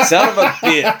well. Son of a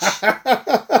bitch.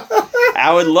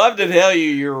 I would love to tell you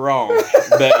you're wrong,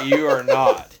 but you are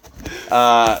not.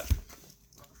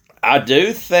 I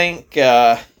do think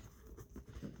it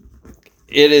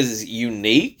is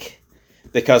unique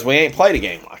because we ain't played a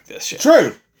game like this yet.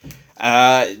 True.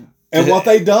 And what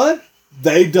they done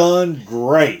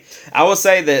great. I will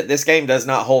say that this game does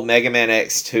not hold Mega Man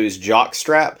X2's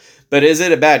jockstrap. But is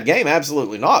it a bad game?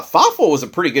 Absolutely not. Fievel was a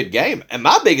pretty good game. And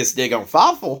my biggest dig on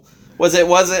Fievel was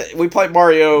we played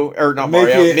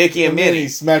Mickey and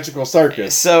Minnie's Magical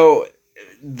Circus. So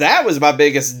that was my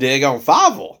biggest dig on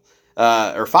Fievel.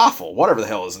 or Feifel, whatever the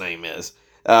hell his name is.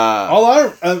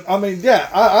 I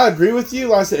agree with you.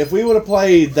 Like I said, if we would have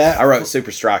played that, I wrote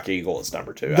Super Strike Eagle as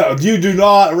number 2. No, you do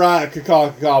not write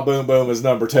Caw Boom Boom as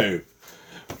number 2,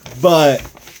 but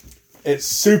it's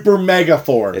Super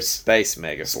Megaforce. It's Space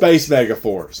Megaforce. Space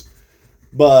Megaforce.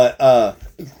 But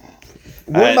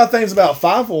one of my things about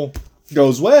Feifel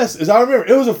Goes West is I remember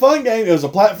it was a fun game. It was a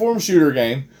platform shooter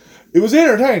game. It was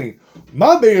entertaining.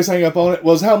 My biggest hang up on it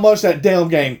was how much that damn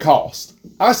game cost.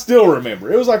 I still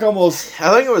remember. It was like almost...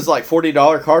 I think it was like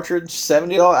 $40 cartridge,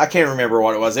 $70. I can't remember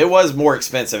what it was. It was more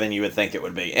expensive than you would think it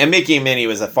would be. And Mickey and Minnie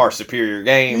was a far superior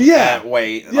game. Yeah.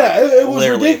 It was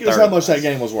ridiculous how much that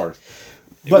game was worth.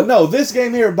 But no, this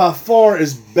game here by far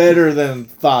is better than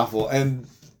Feifel. And,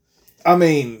 I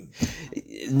mean...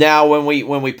 Now, when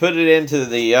we put it into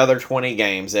the other 20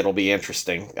 games, it'll be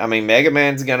interesting. I mean, Mega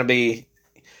Man's going to be...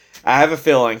 I have a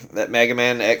feeling that Mega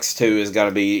Man X2 is going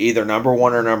to be either number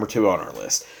 1 or number 2 on our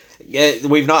list.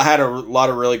 We've not had a lot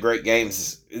of really great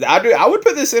games. I would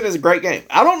put this in as a great game.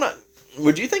 I don't know.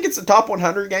 Would you think it's a top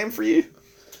 100 game for you?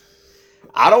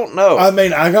 I don't know. I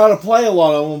mean, I got to play a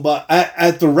lot of them, but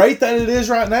at the rate that it is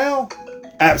right now,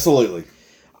 absolutely.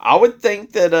 I would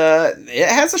think that it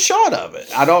has a shot of it.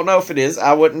 I don't know if it is.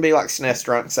 I wouldn't be like SNES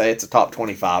drunk and say it's a top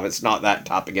 25. It's not that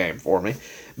type of game for me.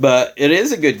 But it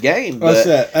is a good game. But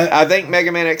I think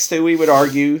Mega Man X2, we would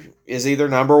argue, is either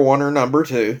number 1 or number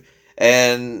 2.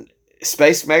 And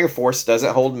Space Megaforce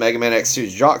doesn't hold Mega Man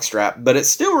X2's jockstrap, but it's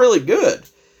still really good.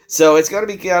 So it's going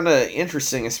to be kind of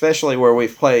interesting, especially where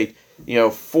we've played,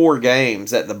 4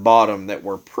 games at the bottom that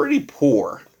were pretty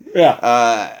poor.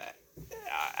 Yeah.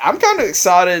 I'm kind of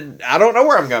excited. I don't know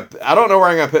where I'm going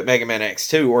to put Mega Man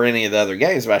X2 or any of the other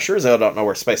games, but I sure as hell don't know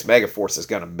where Space Megaforce is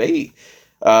going to be.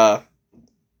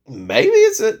 Maybe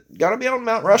it's going to be on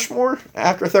Mount Rushmore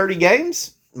after 30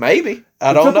 games? Maybe.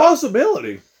 I don't know. It's a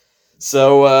possibility.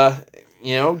 So,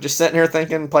 just sitting here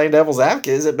thinking, playing devil's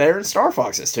advocate, is it better than Star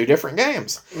Fox? It's 2 different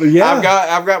games. Yeah.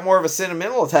 I've got more of a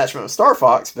sentimental attachment with Star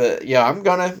Fox, but yeah,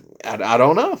 I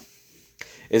don't know.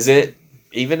 Is it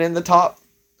even in the top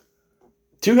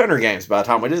 200 games by the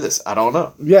time we do this? I don't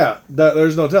know. Yeah,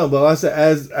 there's no telling. But like I said,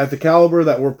 as at the caliber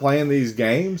that we're playing these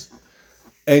games,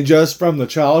 and just from the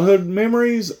childhood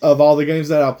memories of all the games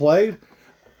that I played,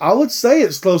 I would say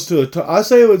it's close to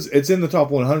it's in the top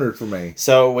 100 for me.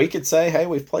 So we could say, hey,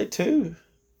 we've played 2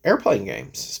 airplane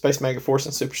games, Space Megaforce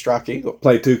and Super Strike Eagle.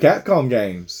 Played 2 Capcom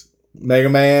games, Mega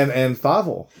Man and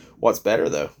Feifel. What's better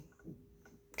though?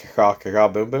 Caw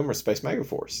Boom Boom or Space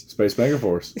Megaforce? Space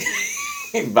Megaforce.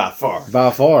 By far. By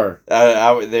far.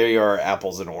 There you are,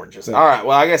 apples and oranges. All right,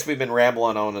 well, I guess we've been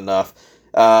rambling on enough.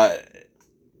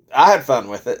 I had fun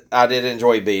with it. I did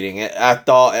enjoy beating it. I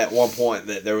thought at one point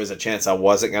that there was a chance I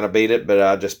wasn't going to beat it, but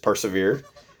I just persevered.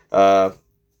 I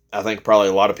think probably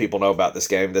a lot of people know about this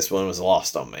game. This one was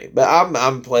lost on me. But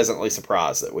I'm pleasantly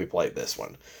surprised that we played this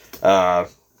one.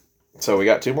 So we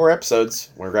got 2 more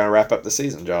episodes. We're going to wrap up the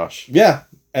season, Josh. Yeah,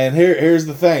 and here's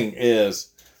the thing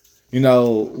is,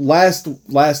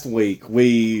 last week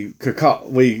we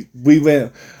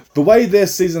went, the way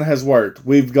this season has worked,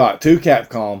 we've got 2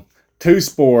 Capcom, 2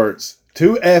 Sports,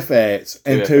 2 FX,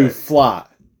 and 2 Flight.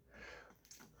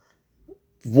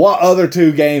 What other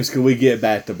 2 games could we get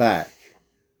back to back?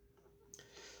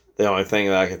 The only thing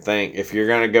that I can think, if you're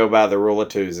going to go by the rule of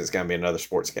 2s, it's going to be another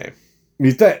sports game.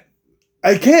 You think?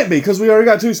 It can't be, because we already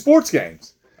got 2 sports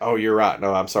games. Oh, you're right.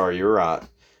 No, I'm sorry. You're right.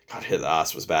 God, Hit the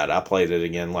Ice was bad. I played it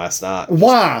again last night.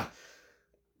 Why?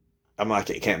 I'm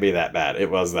like, it can't be that bad. It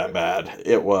was that bad.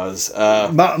 It was.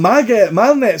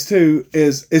 My next 2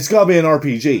 is, it's got to be an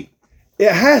RPG.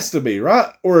 It has to be,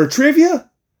 right? Or a trivia?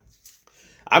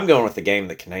 I'm going with the game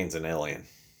that contains an alien.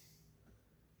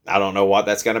 I don't know what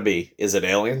that's going to be. Is it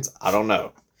aliens? I don't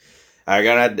know.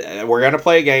 We're gonna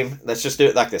play a game. Let's just do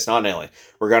it like this, not an alien.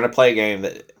 We're gonna play a game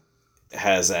that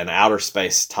has an outer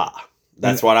space tie.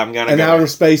 That's what I'm gonna. An outer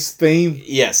space theme.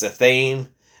 Yes, a theme.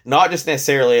 Not just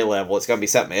necessarily a level. It's gonna be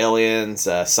something aliens,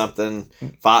 something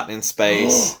fighting in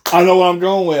space. I know what I'm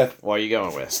going with. What are you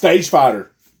going with? Stage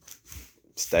Fighter.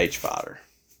 Stage Fighter.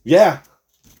 Yeah.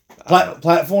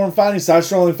 Platform fighting,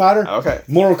 side-scrolling fighter. Okay.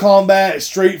 Mortal Kombat,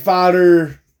 Street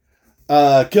Fighter,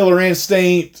 Killer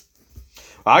Instinct.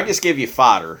 I'll just give you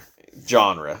fighter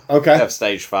genre. Okay. Of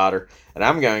Stage Fighter, and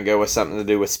I'm going to go with something to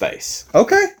do with space.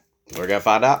 Okay. We're going to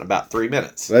find out in about 3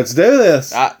 minutes. Let's do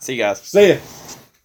this. All right. See you guys. See ya.